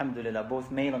 Alhamdulillah, both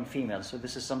male and female. So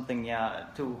this is something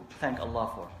to thank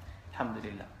Allah for.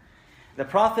 Alhamdulillah. The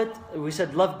Prophet, we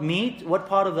said, loved meat. What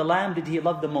part of the lamb did he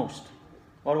love the most?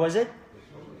 What was it?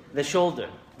 The shoulder.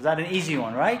 Is that an easy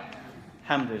one, right?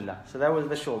 Alhamdulillah. So that was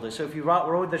the shoulder. So if you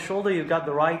wrote the shoulder, you got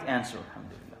the right answer.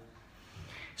 Alhamdulillah.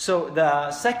 So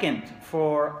the second,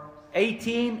 for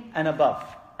 18 and above.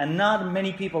 And not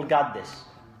many people got this.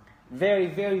 Very,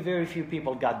 very, very few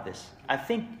people got this. I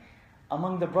think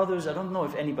among the brothers, I don't know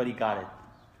if anybody got it.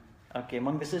 Okay,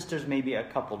 among the sisters, maybe a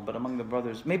couple, but among the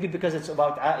brothers, maybe because it's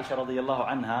about Aisha radiallahu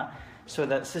anha, so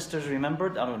that sisters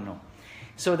remembered, I don't know.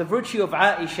 So the virtue of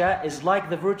Aisha is like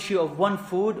the virtue of one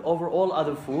food over all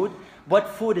other food. What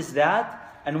food is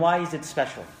that, and why is it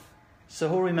special? So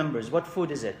who remembers? What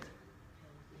food is it?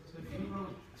 So if you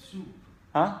wrote soup,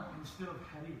 instead of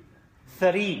harid.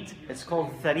 Tharid. It's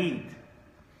called tharid.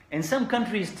 In some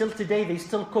countries, till today, they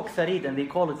still cook tharid and they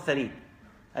call it tharid.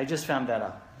 I just found that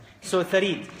out. So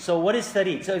tharid. So what is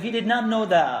tharid? So if you did not know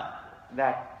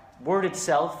that word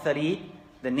itself, tharid,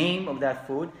 the name of that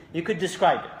food, you could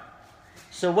describe it.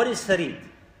 So what is tharid?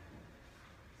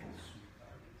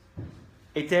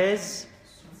 It is,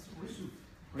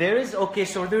 there is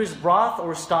broth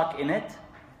or stock in it,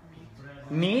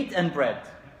 meat and bread.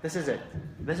 This is it.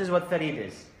 This is what tharid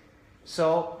is.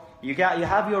 So you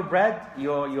have your bread, you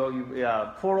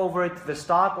pour over it the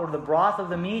stock or the broth of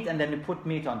the meat, and then you put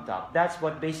meat on top. That's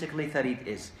what basically tharid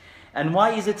is. And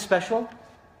why is it special?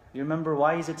 You remember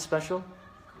why is it special?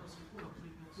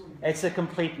 It's a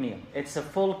complete meal. It's a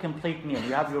full, complete meal.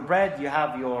 You have your bread, you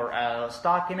have your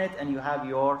stock in it, and you have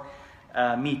your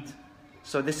meat.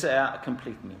 So this is a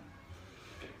complete meal.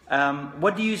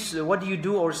 What do you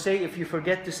do or say if you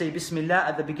forget to say Bismillah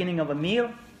at the beginning of a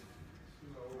meal?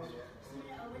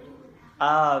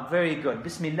 Very good.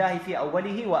 Bismillah fi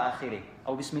awwalihi wa akhirih.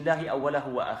 Or Bismillah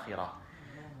awwalahu wa akhirah.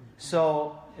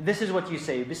 So this is what you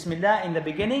say. Bismillah in the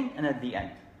beginning and at the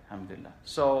end. Alhamdulillah.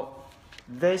 So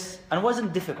this, and it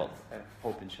wasn't difficult. I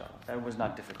hope, inshallah. That was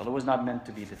not difficult. It was not meant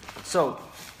to be difficult. So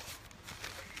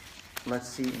let's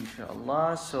see,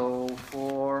 inshallah. So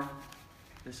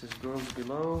this is girls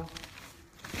below,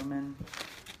 women,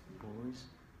 boys.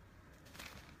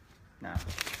 Now,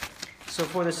 so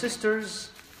for the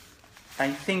sisters, I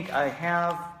think I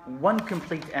have one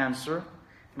complete answer.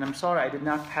 And I'm sorry I did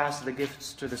not pass the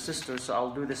gifts to the sisters, so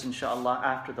I'll do this inshallah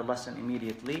after the lesson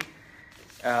immediately.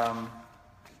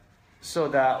 So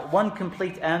the one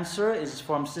complete answer is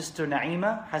from Sister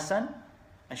Naima Hassan.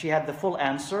 And she had the full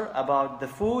answer about the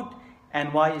food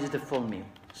and why is it a full meal.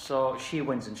 So she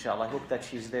wins inshallah. I hope that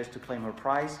she's there to claim her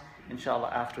prize. Inshallah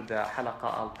after the halaqah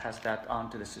I'll pass that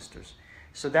on to the sisters.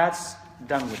 So that's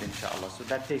done with inshallah. So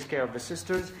that takes care of the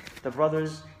sisters. The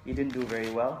brothers, you didn't do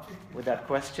very well with that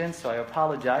question, so I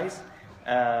apologize.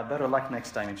 Better luck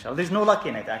next time inshallah. There's no luck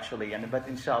in it actually, but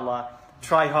inshallah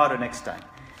try harder next time.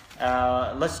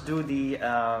 Let's do the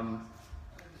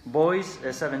boys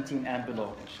 17 and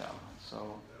below inshallah.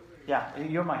 So yeah,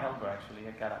 you're my helper actually.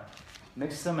 I gotta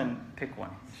mix them and pick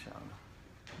one inshallah.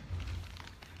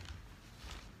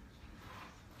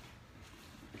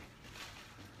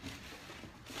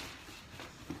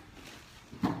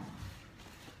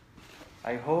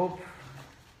 I hope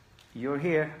you're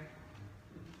here.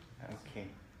 Okay.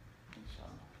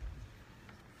 Inshallah.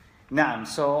 Naam.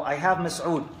 So I have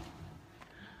Mas'ud.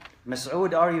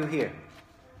 Mas'ud, are you here?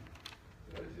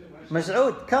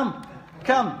 Mas'ud, come.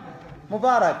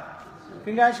 Mubarak.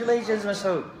 Congratulations,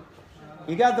 Mas'ud.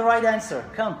 You got the right answer.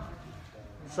 Come.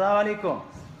 Assalamu alaikum.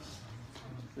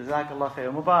 Jazakallah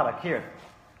khair. Mubarak, here.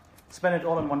 Spend it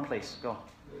all in one place. Go.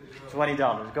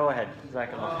 $20. Go ahead.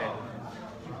 Jazakallah khair.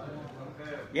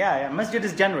 Yeah, masjid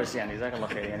is generous, yani. Jazakallah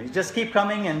khair. Yani. Just keep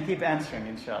coming and keep answering,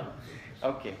 inshallah.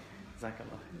 Okay.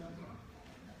 Jazakallah.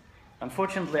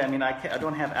 Unfortunately, I mean, I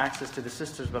don't have access to the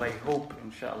sisters, but I hope,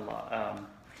 inshallah.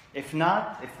 If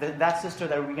not, if that sister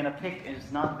that we're going to pick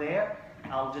is not there,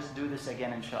 I'll just do this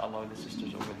again, inshallah, with the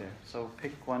sisters over there. So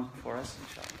pick one for us,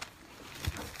 inshallah.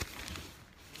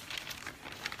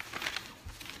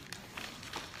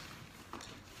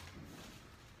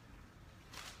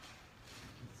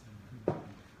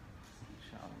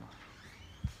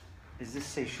 Does this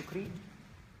say Shukri?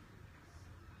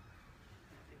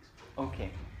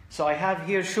 Okay. So I have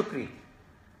here Shukri.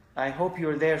 I hope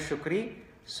you're there, Shukri.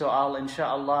 So I'll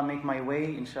inshallah make my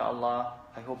way, inshallah,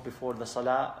 I hope before the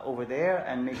salah over there,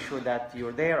 and make sure that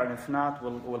you're there, and if not,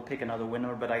 we'll pick another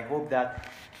winner. But I hope that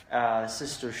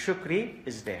Sister Shukri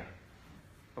is there.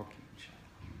 Okay,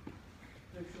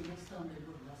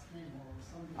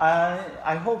 inshallah.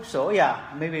 I hope so, yeah.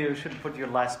 Maybe you should put your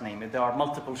last name. If there are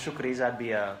multiple Shukris, that'd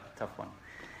be a tough one.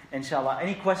 Inshallah.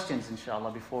 Any questions,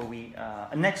 inshallah, before we...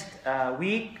 next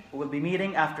week, we'll be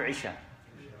meeting after Isha.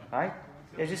 Right?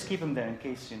 Yeah, just keep them there in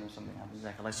case, something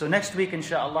happens. So next week,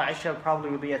 inshallah, Isha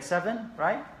probably will be at 7,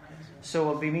 right? So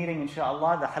we'll be meeting,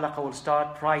 inshallah. The halaqah will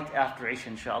start right after Isha,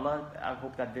 inshallah. I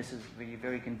hope that this is very,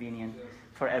 very convenient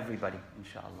for everybody,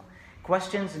 inshallah.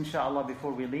 Questions, inshallah,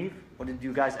 before we leave? Or did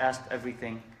you guys ask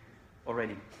everything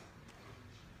already?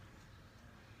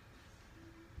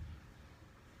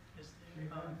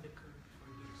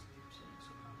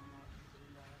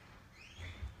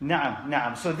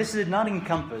 Na'am. So this did not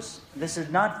encompass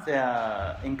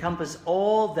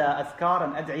all the adhkar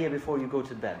and ad'iyah before you go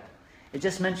to bed. It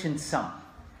just mentioned some.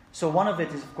 So one of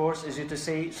it is, of course, is you to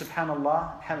say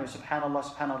Subhanallah,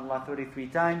 Subhanallah 33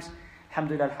 times,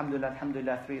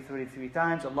 Alhamdulillah 33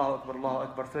 times, Allahu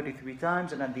Akbar 33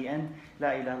 times, and at the end, La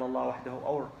ilaha illallah wahdahu,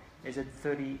 or is it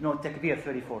 30? No, takbir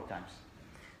 34 times.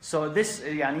 So this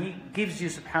gives you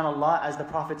subhanallah, as the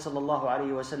Prophet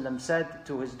ﷺ said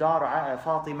to his daughter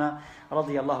Fatima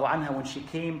radiyallahu anha when she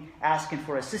came asking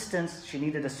for assistance. She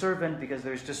needed a servant because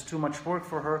there's just too much work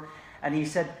for her. And he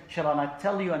said, shall I not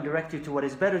tell you and direct you to what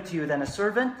is better to you than a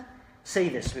servant? Say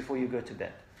this before you go to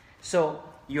bed. So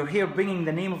you're here bringing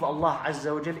the name of Allah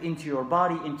Azza wa Jal into your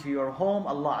body, into your home.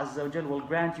 Allah Azza wa Jal will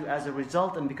grant you as a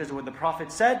result, and because of what the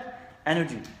Prophet said,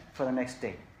 energy for the next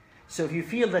day. So if you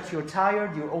feel that you're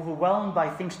tired, you're overwhelmed by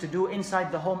things to do inside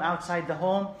the home, outside the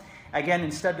home, again,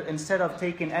 instead of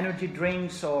taking energy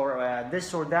drinks or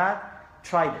this or that,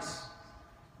 try this.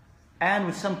 And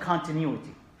with some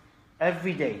continuity.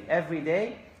 Every day,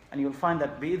 and you'll find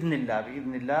that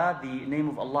bi'idhnillah, the name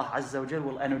of Allah Azza wa Jal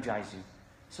will energize you.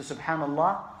 So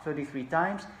subhanallah 33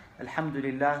 times,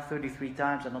 alhamdulillah 33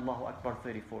 times, and Allahu Akbar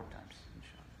 34 times.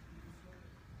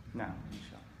 Inshallah.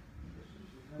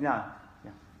 Now,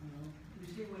 You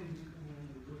say when you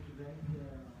go to bed,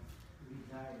 we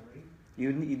die, right?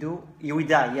 You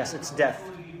die, yes, it's death.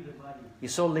 Your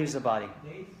soul leaves the body.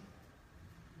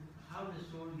 How does the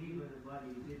soul leave the body?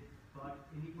 Is it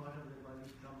any part of the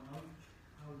body come out?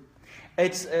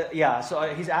 It's, so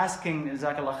he's asking,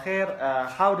 Jazakallah khair,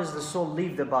 how does the soul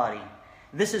leave the body?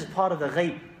 This is part of the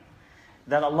ghaib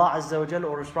that Allah Azza wa Jal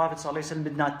or His Prophet ﷺ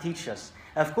did not teach us.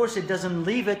 Of course, it doesn't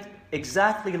leave it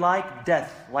exactly like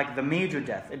death, like the major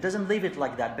death. It doesn't leave it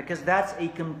like that, because that's a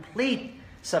complete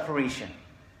separation.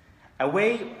 A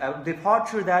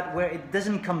departure that where it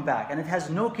doesn't come back and it has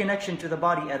no connection to the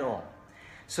body at all.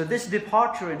 So this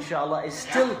departure, inshallah, is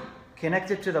still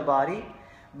connected to the body,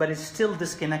 but it's still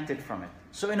disconnected from it.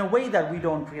 So in a way that we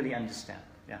don't really understand.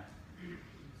 Yeah.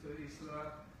 So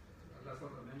Islam, Allah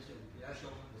mentioned,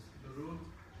 the root,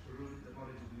 the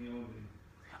body to me only.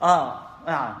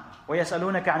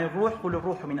 وَيَسْأَلُونَكَ عَنِ الرُّوحِ قُلِ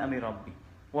الرُّوحُ مِنْ أَمْرِ رَبِّي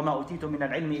وَمَا أُوتِيتُم مِنَ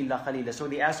الْعِلْمِ إِلَّا قَلِيلًا. So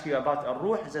they ask you about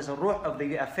ar-ruh. It says ar-ruh of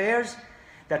the affairs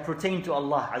that pertain to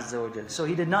Allah Azza wa Jal. So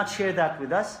He did not share that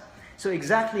with us. So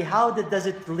exactly how does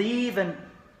it leave, and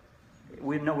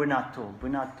we're not told. We're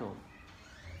not told.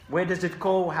 Where does it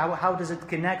go? How does it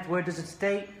connect? Where does it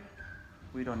stay?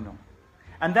 We don't know.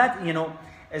 And that,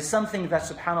 is something that,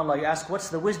 subhanAllah, you ask, what's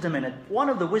the wisdom in it? One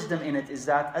of the wisdom in it is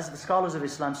that, as the scholars of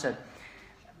Islam said,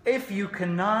 if you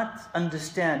cannot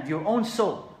understand your own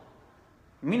soul,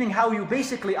 meaning how you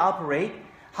basically operate,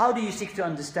 how do you seek to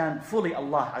understand fully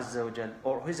Allah Azza wa Jal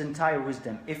or His entire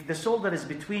wisdom? If the soul that is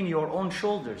between your own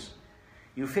shoulders,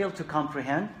 you fail to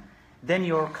comprehend, then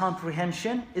your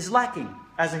comprehension is lacking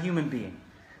as a human being.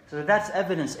 So that's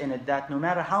evidence in it that no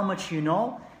matter how much you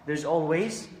know, there's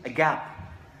always a gap.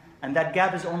 And that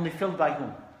gap is only filled by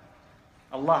whom?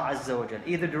 Allah Azza wa Jal.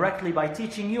 Either directly by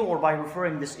teaching you or by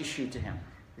referring this issue to Him.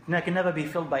 It can never be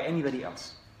filled by anybody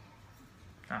else.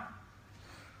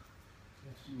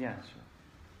 Yeah, sure.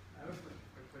 I have a quick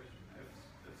question.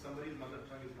 If somebody's mother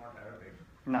tongue is not Arabic,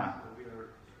 Nah. so we are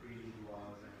reading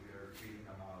du'as and we are reading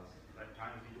namaz, at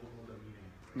times we don't know the meaning.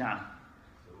 Nah.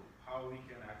 So how we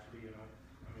can actually,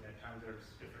 at times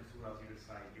there's different surahs you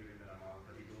recite during the namaz,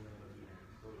 but you don't know the meaning.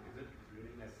 So is it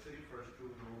really necessary for us to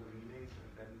know the meanings and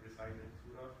then recite the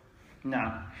surah?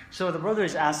 No. So the brother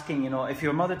is asking, if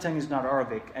your mother tongue is not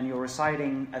Arabic and you're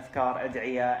reciting adhkar,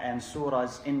 ad'iyah and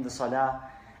surahs in the salah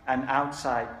and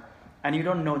outside, and you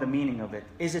don't know the meaning of it,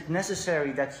 is it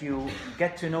necessary that you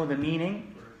get to know the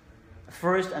meaning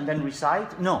first and then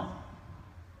recite? No.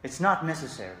 It's not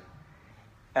necessary.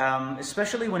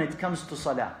 especially when it comes to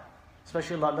salah.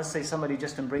 Especially, let's say somebody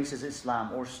just embraces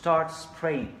Islam or starts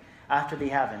praying after they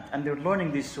haven't, and they're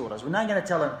learning these surahs. We're not going to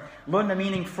tell them, learn the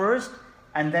meaning first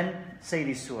and then say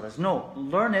these surahs. No,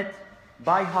 learn it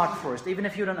by heart first, even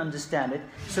if you don't understand it,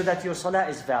 so that your salah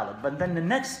is valid. But then the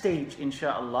next stage,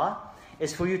 inshallah,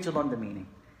 is for you to learn the meaning.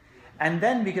 And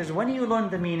then, because when you learn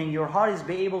the meaning, your heart is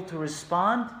be able to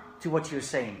respond to what you're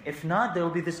saying. If not, there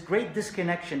will be this great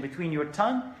disconnection between your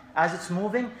tongue as it's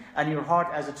moving and your heart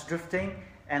as it's drifting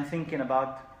and thinking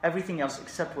about everything else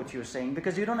except what you're saying,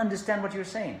 because you don't understand what you're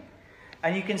saying.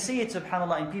 And you can see it,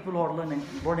 subhanAllah, in people who are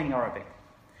learning Arabic.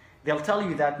 They'll tell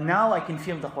you that now I can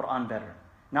feel the Quran better.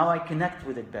 Now I connect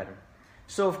with it better.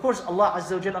 So of course Allah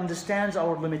Azza wa Jal understands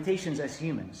our limitations as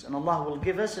humans, and Allah will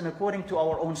give us in according to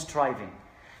our own striving.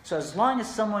 So as long as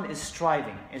someone is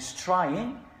striving, is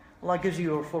trying, Allah gives you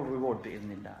your full reward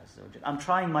bi'idhnillah Azza wa Jal. I'm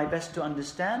trying my best to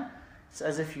understand. It's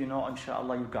as if you know,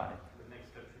 inshallah, you got it. The next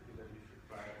step should be that you should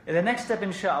try. The next step,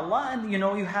 inshallah, and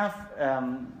you have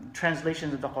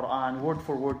translations of the Quran, word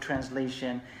for word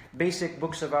translation, basic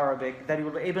books of Arabic that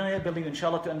will enable you,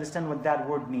 inshallah, to understand what that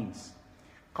word means.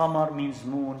 Qamar means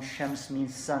moon, Shams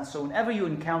means sun. So whenever you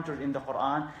encounter it in the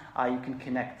Quran, you can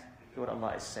connect to what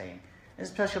Allah is saying.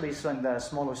 Especially so in the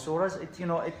smaller surahs,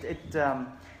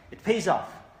 it pays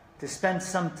off to spend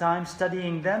some time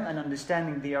studying them and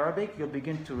understanding the Arabic. You'll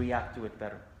begin to react to it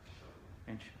better,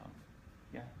 inshallah.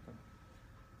 Yeah.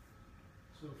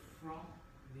 So from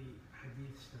the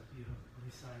hadiths that you have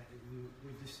recited,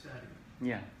 we just studied.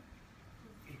 Yeah.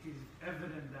 It is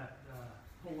evident that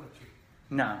poetry,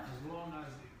 No. as long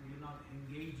as you're not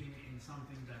engaging in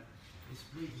something that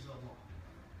displeases Allah,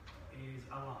 is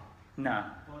allowed. No.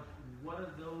 But what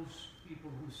are those people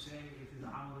who say it is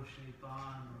amal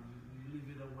shaitan, or you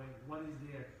leave it away?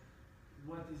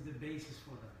 What is the basis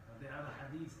for that? Are there other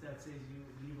hadiths that says you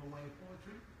leave away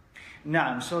poetry?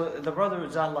 No. So the brother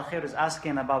Jazakallah Khair is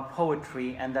asking about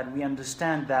poetry, and that we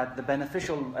understand that the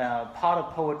beneficial part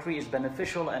of poetry is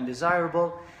beneficial and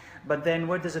desirable. But then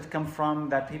where does it come from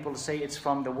that people say it's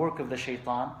from the work of the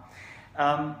shaitan?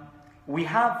 We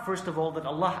have, first of all, that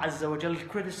Allah Azza wa Jal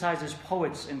criticizes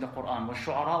poets in the Quran.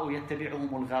 وَالشُّعَرَاءُ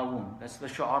يَتَّبِعُهُمُ الْغَاوُونَ. That's the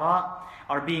shu'ara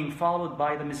are being followed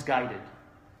by the misguided.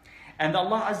 And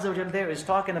Allah Azza wa Jal there is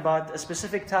talking about a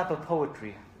specific type of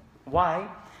poetry. Why?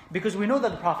 Because we know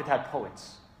that the Prophet had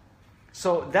poets.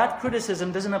 So that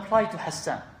criticism doesn't apply to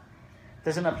Hassan.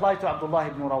 Doesn't apply to Abdullah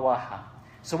ibn Rawaha.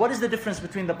 So what is the difference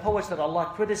between the poets that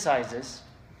Allah criticizes?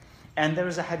 And there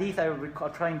is a hadith I'm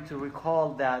trying to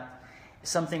recall that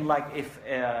something like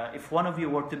if one of you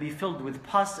were to be filled with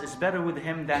pus, it's better with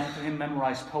him than to him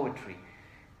memorize poetry.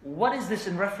 What is this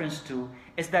in reference to?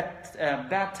 Is that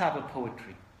bad type of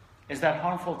poetry? Is that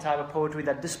harmful type of poetry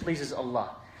that displeases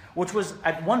Allah? Which was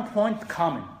at one point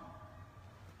common.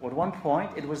 At one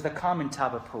point it was the common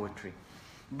type of poetry.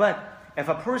 But if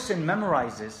a person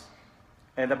memorizes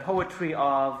the poetry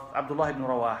of Abdullah ibn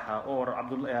Rawaha or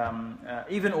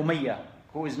even Umayyah,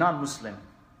 who is not Muslim,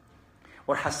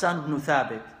 or Hassan ibn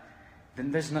Thabit,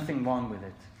 then there's nothing wrong with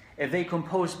it. If they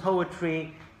compose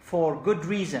poetry for good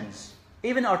reasons,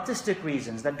 even artistic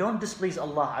reasons that don't displease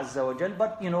Allah Azza wa Jal,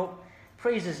 but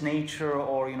praises nature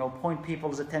or point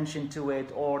people's attention to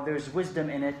it, or there's wisdom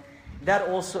in it, that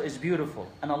also is beautiful.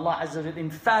 And Allah Azza wa Jal in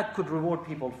fact could reward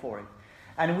people for it.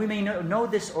 And we may know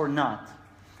this or not,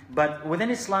 but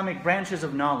within Islamic branches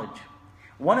of knowledge,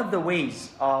 one of the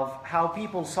ways of how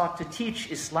people sought to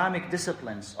teach Islamic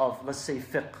disciplines of, let's say,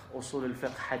 fiqh, usul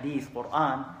al-fiqh, hadith,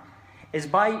 Quran, is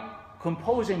by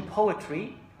composing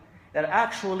poetry that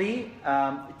actually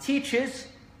teaches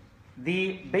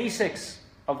the basics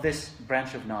of this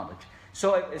branch of knowledge.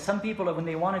 So some people, when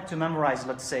they wanted to memorize,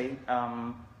 let's say,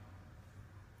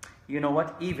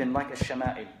 even like a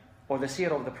Shamail, or the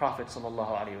seerah of the Prophet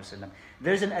ﷺ,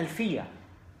 there's an alfiyah,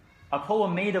 a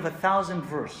poem made of 1,000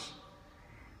 verse,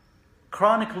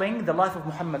 chronicling the life of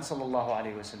Muhammad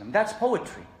ﷺ. That's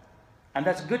poetry. And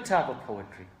that's a good type of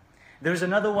poetry. There's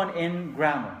another one in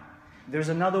grammar. There's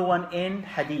another one in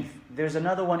hadith. There's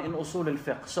another one in usul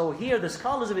al-fiqh. So here the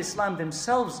scholars of Islam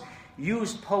themselves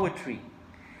used poetry.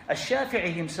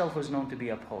 Ash-Shafi'i himself was known to be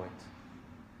a poet.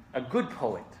 A good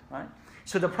poet, right?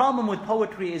 So the problem with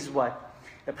poetry is what?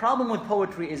 The problem with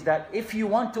poetry is that if you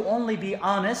want to only be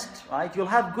honest, right, you'll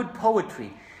have good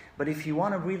poetry. But if you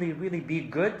want to really, really be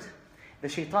good, the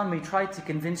shaitan may try to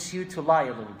convince you to lie a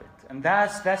little bit. And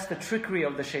that's the trickery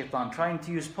of the shaitan, trying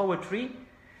to use poetry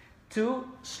to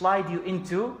slide you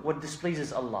into what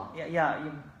displeases Allah.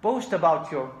 You boast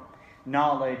about your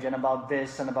knowledge and about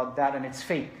this and about that, and it's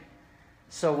fake.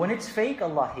 So when it's fake,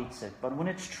 Allah hates it. But when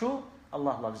it's true,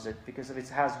 Allah loves it. Because if it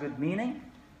has good meaning,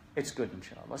 it's good,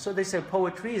 inshallah. So they say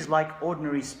poetry is like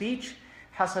ordinary speech.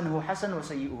 Hasanuhu hasan wa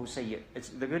sayyi'uhu sayyi'. It's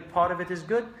the good part of it is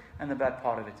good, and the bad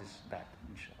part of it is bad,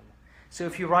 inshallah. So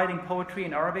if you're writing poetry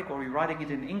in Arabic or you're writing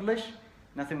it in English,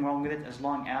 nothing wrong with it as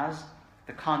long as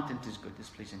the content is good, is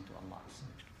pleasing to Allah.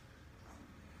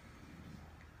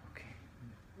 Okay.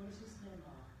 What is his name?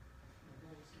 The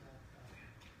those that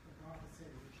the Prophet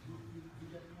said, you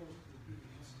get close to being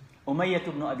Muslim. Umayyah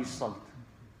ibn Abi Salt.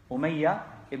 Umayyah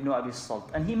ibn Abi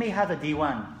Salt. And he may have a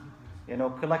diwan,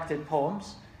 collected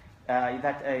poems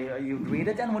that you read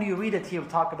it. And when you read it, he'll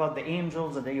talk about the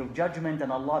angels, the day of judgment,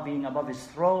 and Allah being above his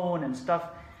throne and stuff.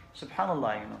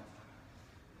 SubhanAllah,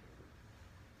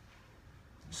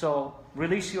 So,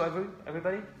 release you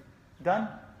everybody? Done?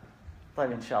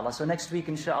 طيب, inshallah. So next week,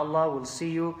 inshallah, we'll see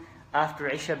you after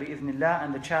Isha bi-idhnillah,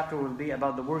 and the chapter will be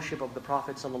about the worship of the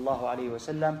Prophet sallallahu alaihi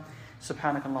wasallam.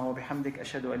 سبحانك اللهم وبحمدك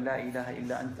أشهد أن لا إله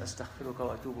إلا أنت أستغفرك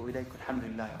وأتوب إليك الحمد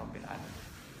لله رب العالمين.